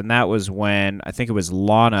Atlas, and that was when I think it was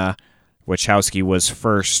Lana Wachowski was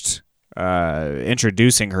first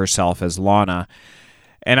introducing herself as Lana.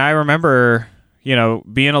 And I remember,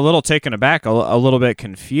 being a little taken aback, a little bit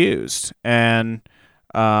confused, and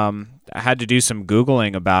I had to do some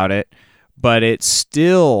Googling about it, but it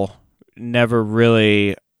still never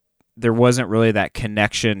really, there wasn't really that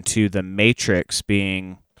connection to the Matrix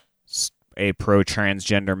being a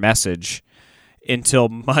pro-transgender message until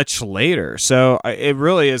much later. So it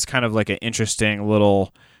really is kind of like an interesting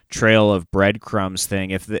little trail of breadcrumbs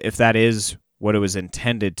thing, if that is what it was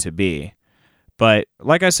intended to be. But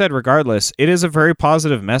like I said, regardless, it is a very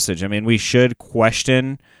positive message. I mean, we should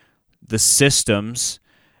question the systems,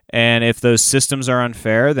 and if those systems are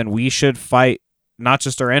unfair, then we should fight not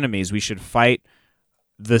just our enemies, we should fight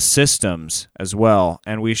the systems as well,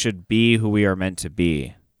 and we should be who we are meant to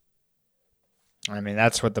be. I mean,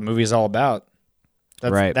 that's what the movie's all about.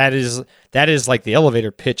 Right. That is like the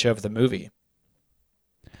elevator pitch of the movie.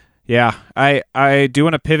 Yeah, I do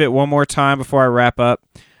want to pivot one more time before I wrap up.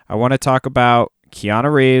 I want to talk about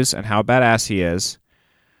Keanu Reeves and how badass he is.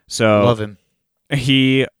 So Love him.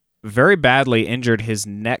 He very badly injured his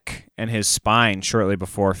neck and his spine shortly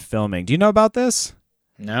before filming. Do you know about this?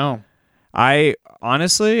 No. I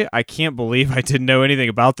can't believe I didn't know anything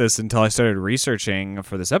about this until I started researching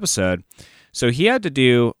for this episode. So he had to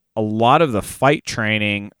do a lot of the fight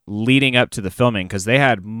training leading up to the filming because they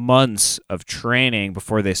had months of training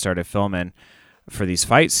before they started filming for these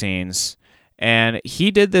fight scenes. And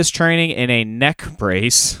he did this training in a neck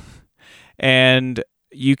brace. And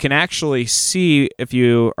you can actually see, if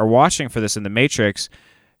you are watching for this in The Matrix,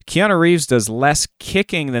 Keanu Reeves does less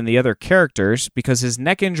kicking than the other characters because his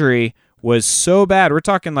neck injury was so bad. We're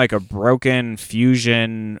talking like a broken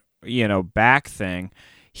fusion, back thing.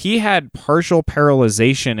 He had partial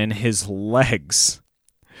paralyzation in his legs.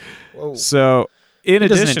 Whoa. So, in he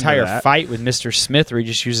does addition an entire to that, fight with Mr. Smith where he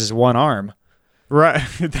just uses one arm. right?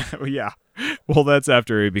 Yeah. Well, that's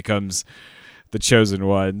after he becomes the chosen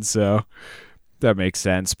one. So that makes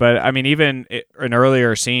sense. But I mean, even in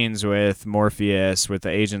earlier scenes with Morpheus, with the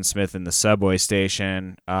Agent Smith in the subway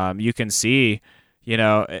station, you can see,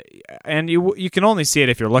 and you can only see it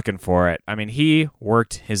if you're looking for it. I mean, he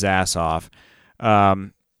worked his ass off.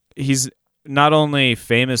 He's not only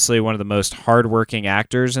famously one of the most hardworking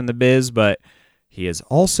actors in the biz, but he is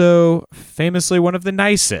also famously one of the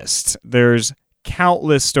nicest. There's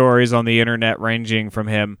countless stories on the internet ranging from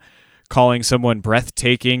him calling someone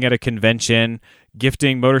breathtaking at a convention,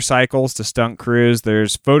 gifting motorcycles to stunt crews.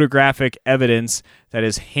 There's photographic evidence that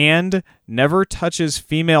his hand never touches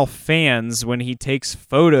female fans when he takes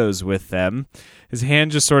photos with them. His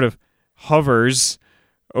hand just sort of hovers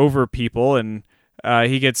over people, and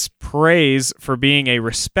he gets praise for being a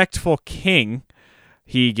respectful king.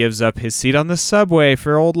 He gives up his seat on the subway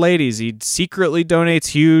for old ladies. He secretly donates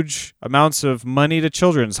huge amounts of money to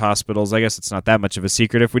children's hospitals. I guess it's not that much of a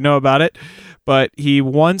secret if we know about it. But he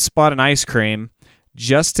once bought an ice cream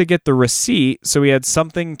just to get the receipt, so he had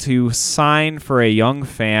something to sign for a young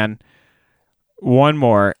fan. One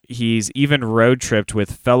more, he's even road tripped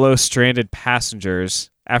with fellow stranded passengers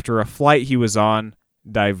after a flight he was on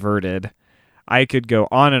diverted. I could go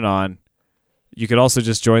on and on. You could also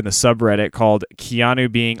just join the subreddit called Keanu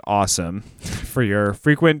Being Awesome for your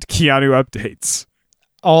frequent Keanu updates.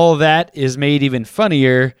 All that is made even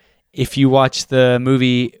funnier if you watch the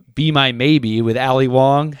movie Be My Maybe with Ali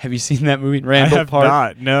Wong. Have you seen that movie in Randall I have Park?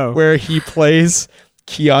 not, no. Where he plays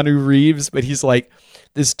Keanu Reeves, but he's like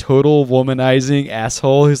this total womanizing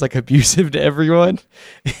asshole who's like abusive to everyone.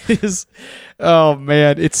 Oh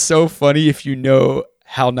man, it's so funny if you know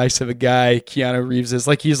how nice of a guy Keanu Reeves is.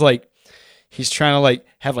 He's trying to like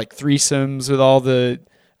have like threesomes with all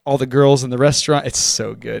the girls in the restaurant. It's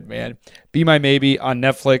so good, man. Be My Maybe on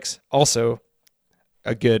Netflix. Also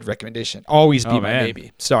a good recommendation. Always Be My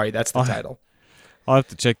Maybe. Sorry, that's the title. I'll have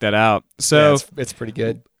to check that out. So yeah, it's pretty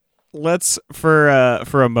good. Let's for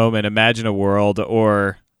a moment imagine a world,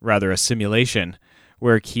 or rather a simulation,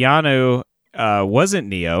 where Keanu wasn't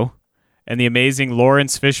Neo and the amazing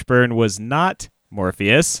Lawrence Fishburne was not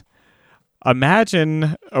Morpheus.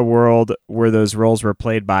 Imagine a world where those roles were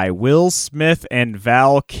played by Will Smith and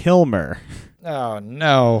Val Kilmer. Oh,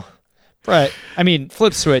 no. Brett,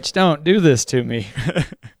 flip switch. Don't do this to me.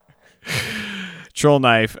 Troll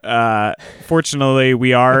Knife. Fortunately,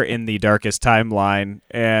 we are in the darkest timeline,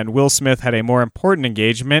 and Will Smith had a more important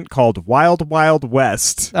engagement called Wild Wild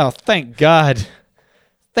West. Oh, thank God.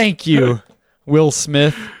 Thank you, Will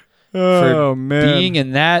Smith, for being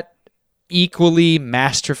in that equally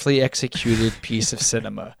masterfully executed piece of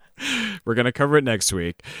cinema. We're going to cover it next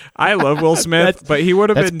week. I love Will Smith, but he would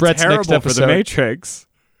have been Brett's next terrible for The episode. Matrix.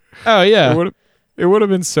 Oh, yeah. It would have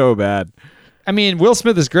been so bad. I mean, Will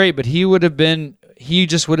Smith is great, but he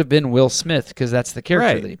just would have been Will Smith because that's the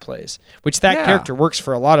character Right. that he plays, which that Yeah. character works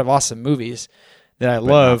for a lot of awesome movies that I not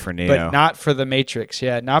love, for Neo. but not for The Matrix.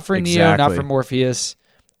 Yeah, not for Neo, not Exactly. for Morpheus.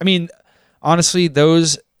 I mean, honestly,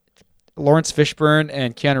 those Lawrence Fishburne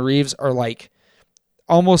and Keanu Reeves are like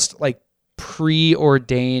almost like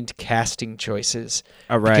preordained casting choices.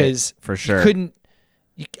 Right, Because for sure.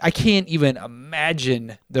 I can't even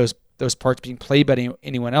imagine those parts being played by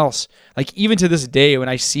anyone else. Like even to this day, when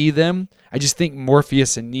I see them, I just think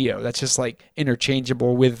Morpheus and Neo. That's just like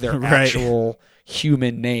interchangeable with their Right. actual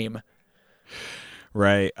human name.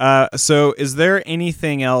 Right. So is there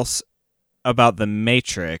anything else about The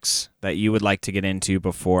Matrix that you would like to get into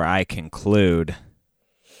before I conclude?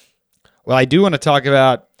 Well, I do want to talk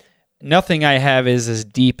about nothing I have is as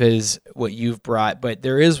deep as what you've brought, but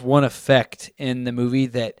there is one effect in the movie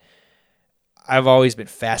that I've always been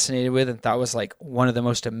fascinated with and thought was like one of the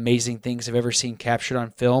most amazing things I've ever seen captured on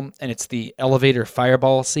film, and it's the elevator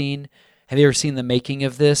fireball scene. Have you ever seen the making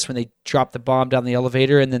of this when they drop the bomb down the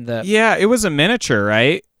elevator and then the Yeah, it was a miniature,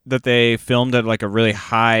 right? That they filmed at like a really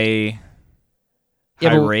high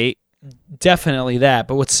Yeah, but- rate. Definitely that.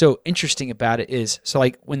 But what's so interesting about it is, so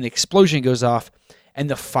like when the explosion goes off and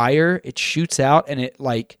the fire, it shoots out and it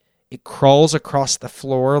crawls across the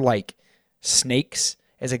floor like snakes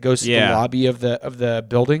as it goes to the Yeah. lobby of the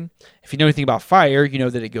building. If you know anything about fire, you know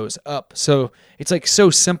that it goes up. So it's like so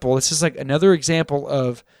simple. This is like another example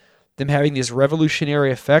of them having these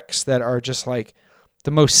revolutionary effects that are just like the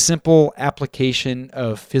most simple application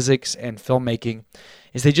of physics and filmmaking.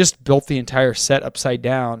 Is they just built the entire set upside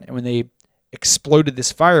down, and when they exploded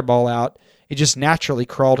this fireball out, it just naturally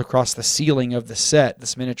crawled across the ceiling of the set,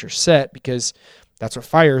 this miniature set, because that's what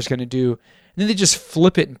fire is going to do. And then they just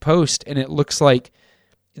flip it in post, and it looks like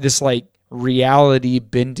this like reality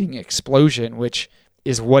bending explosion, which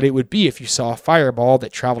is what it would be if you saw a fireball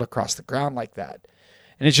that traveled across the ground like that.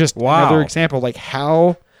 And it's just Wow. another example, like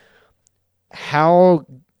how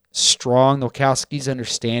strong the Wachowskis'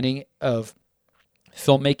 understanding of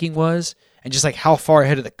filmmaking was, and just like how far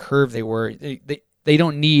ahead of the curve they were. They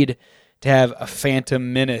don't need to have a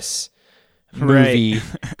Phantom Menace movie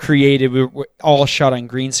created all shot on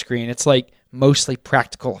green screen. It's like mostly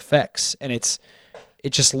practical effects, and it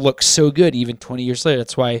just looks so good even 20 years later.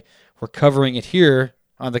 That's why we're covering it here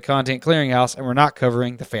on the Content Clearinghouse, and we're not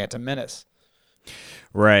covering the Phantom Menace.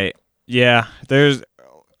 Right. Yeah. There's,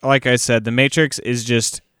 like I said, The Matrix is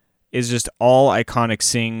just all iconic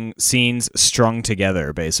scenes strung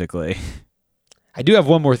together, basically. I do have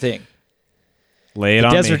one more thing. Lay it The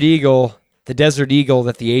on Desert me. Eagle, the Desert Eagle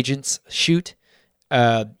that the agents shoot.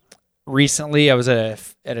 Recently, I was at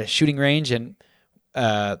a shooting range, and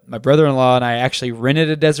my brother-in-law and I actually rented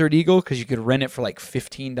a Desert Eagle because you could rent it for like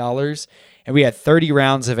 $15, and we had 30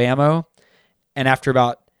 rounds of ammo. And after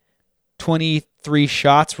about 23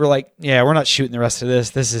 shots, we're like, yeah, we're not shooting the rest of this.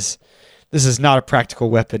 This is not a practical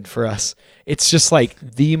weapon for us. It's just like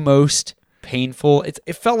the most painful.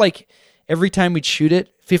 It felt like every time we'd shoot it,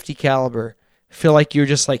 50 caliber, feel like you're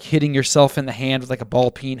just like hitting yourself in the hand with like a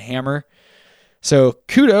ball-peen hammer. So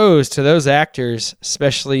kudos to those actors,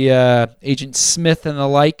 especially Agent Smith and the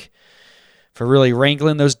like, for really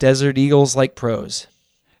wrangling those Desert Eagles like pros.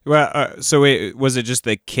 Well, so wait, was it just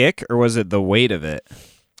the kick or was it the weight of it?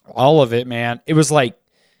 All of it, man. It was like,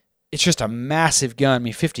 it's just a massive gun. I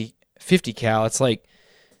mean, 50 cal. It's like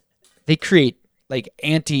they create like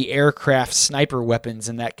anti-aircraft sniper weapons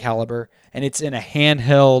in that caliber, and it's in a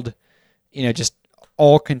handheld, just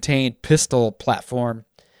all contained pistol platform.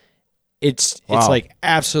 It's like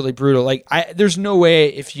absolutely brutal. Like there's no way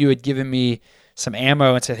if you had given me some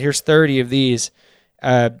ammo and said, here's 30 of these,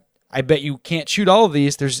 I bet you can't shoot all of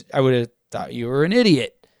these. I would have thought you were an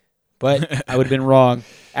idiot, but I would have been wrong.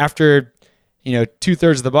 After,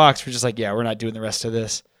 2/3 of the box, we're just like, yeah, we're not doing the rest of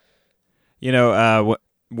this.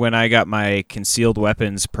 When I got my concealed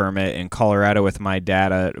weapons permit in Colorado with my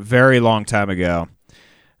dad a very long time ago,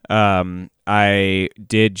 I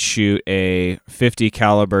did shoot a 50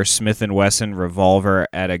 caliber Smith & Wesson revolver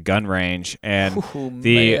at a gun range, and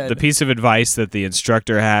the piece of advice that the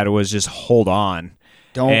instructor had was just hold on.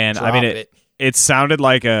 Don't drop it. It sounded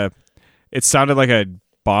like a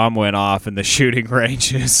bomb went off in the shooting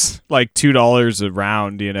ranges, like $2 a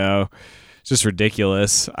round. It's just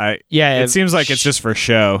ridiculous. It seems like it's just for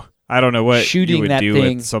show. I don't know what shooting you would that do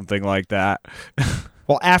thing- with something like that.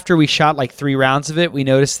 Well, after we shot like 3 rounds of it, we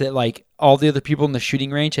noticed that like all the other people in the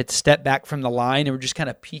shooting range had stepped back from the line and were just kind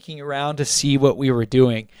of peeking around to see what we were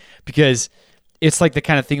doing, because it's like the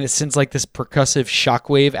kind of thing that sends like this percussive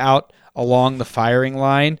shockwave out along the firing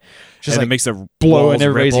line, just and like it makes a blowing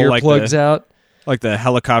everybody's ripple, earplugs out. Like the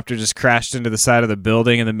helicopter just crashed into the side of the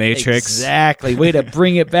building in the Matrix. Exactly. Way to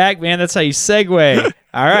bring it back, man. That's how you segue.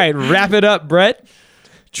 All right, wrap it up, Brett.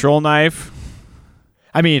 Troll knife.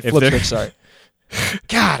 I mean, If flip there- switch, sorry.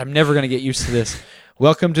 God, I'm never going to get used to this.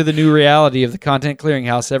 Welcome to the new reality of the Content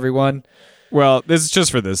Clearinghouse, everyone. Well, this is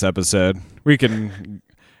just for this episode. We can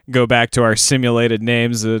go back to our simulated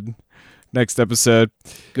names in next episode.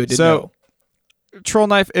 Good to know. Troll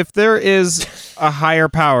knife, if there is a higher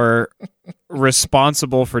power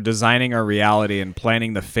responsible for designing our reality and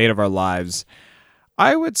planning the fate of our lives,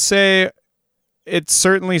 I would say it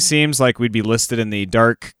certainly seems like we'd be listed in the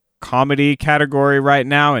dark comedy category right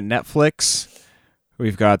now in Netflix.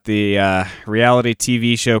 We've got the reality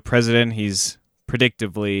TV show president. He's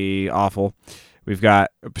predictably awful. We've got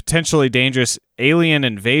potentially dangerous alien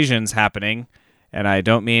invasions happening, and I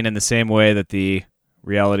don't mean in the same way that the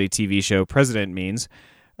reality TV show president means.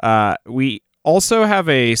 We also have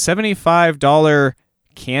a $75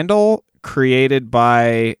 candle created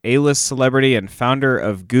by A-list celebrity and founder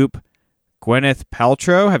of Goop, Gwyneth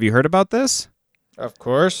Paltrow. Have you heard about this? Of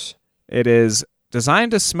course. It is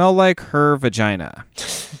designed to smell like her vagina.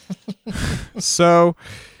 So,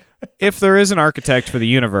 if there is an architect for the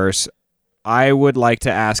universe, I would like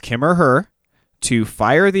to ask him or her to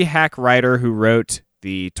fire the hack writer who wrote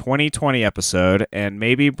the 2020 episode and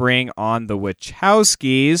maybe bring on the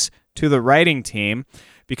Wachowskis to the writing team,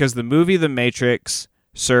 because the movie The Matrix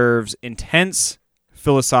serves intense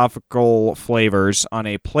philosophical flavors on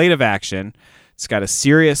a plate of action. It's got a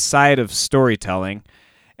serious side of storytelling,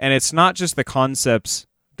 and it's not just the concepts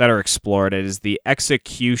that are explored, it is the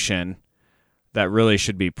execution that really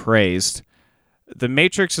should be praised. The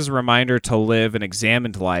Matrix is a reminder to live an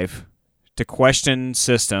examined life, to question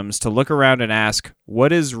systems, to look around and ask,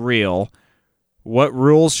 what is real? What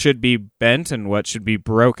rules should be bent and what should be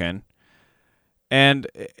broken? And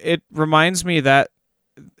it reminds me that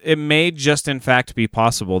it may just in fact be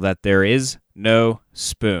possible that there is no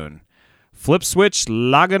spoon. Flip switch,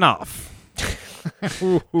 logging off.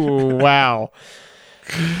 Ooh, wow.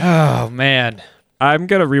 Oh, man. I'm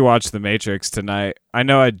going to rewatch The Matrix tonight. I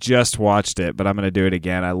know I just watched it, but I'm going to do it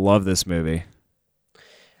again. I love this movie.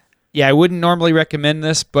 Yeah, I wouldn't normally recommend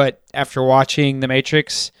this, but after watching The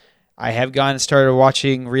Matrix, I have gone and started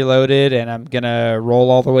watching Reloaded, and I'm going to roll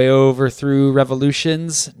all the way over through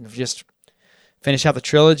Revolutions and just finish out the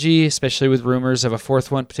trilogy, especially with rumors of a 4th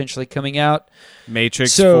one potentially coming out.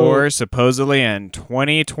 Matrix 4 supposedly in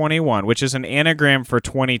 2021, which is an anagram for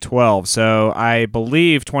 2012. So I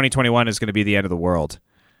believe 2021 is going to be the end of the world.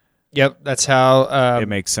 Yep, that's how It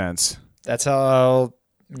makes sense. that's how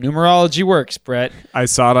numerology works, Brett. I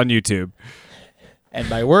saw it on YouTube. And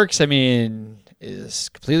by works, I mean is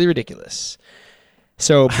completely ridiculous.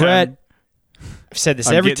 So, Brett, I've said this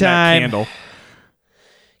I'm every getting that time. candle.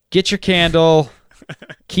 Get your candle.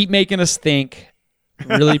 Keep making us think.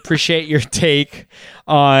 Really appreciate your take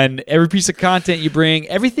on every piece of content you bring.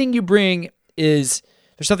 Everything you bring there's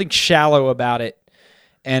something shallow about it.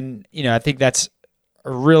 And, I think that's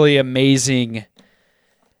a really amazing,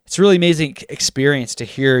 it's a really amazing experience to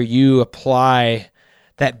hear you apply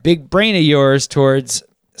that big brain of yours towards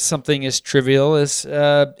something as trivial as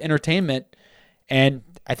entertainment. And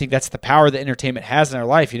I think that's the power that entertainment has in our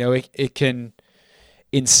life. It can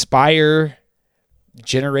inspire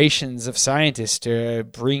generations of scientists to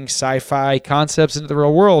bring sci-fi concepts into the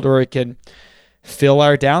real world, or it can fill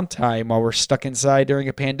our downtime while we're stuck inside during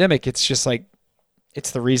a pandemic. It's just like,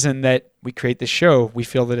 it's the reason that we create this show. We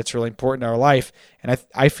feel that it's really important in our life. And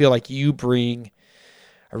I feel like you bring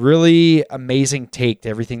a really amazing take to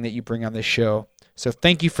everything that you bring on this show. So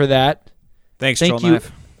thank you for that. Thanks, Thank Troll you.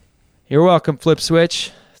 Knife. You're welcome, Flip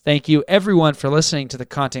Switch. Thank you, everyone, for listening to the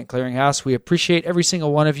Content Clearinghouse. We appreciate every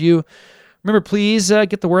single one of you. Remember, please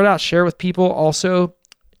get the word out. Share with people. Also,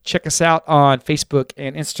 check us out on Facebook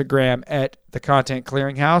and Instagram at the Content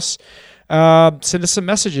Clearinghouse. Send us some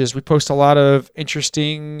messages. We post a lot of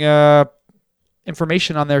interesting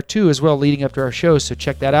information on there, too, as well, leading up to our shows. So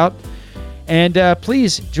check that out. And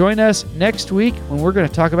please join us next week when we're going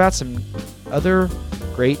to talk about some other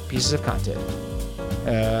great pieces of content.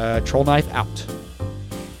 Troll Knife out.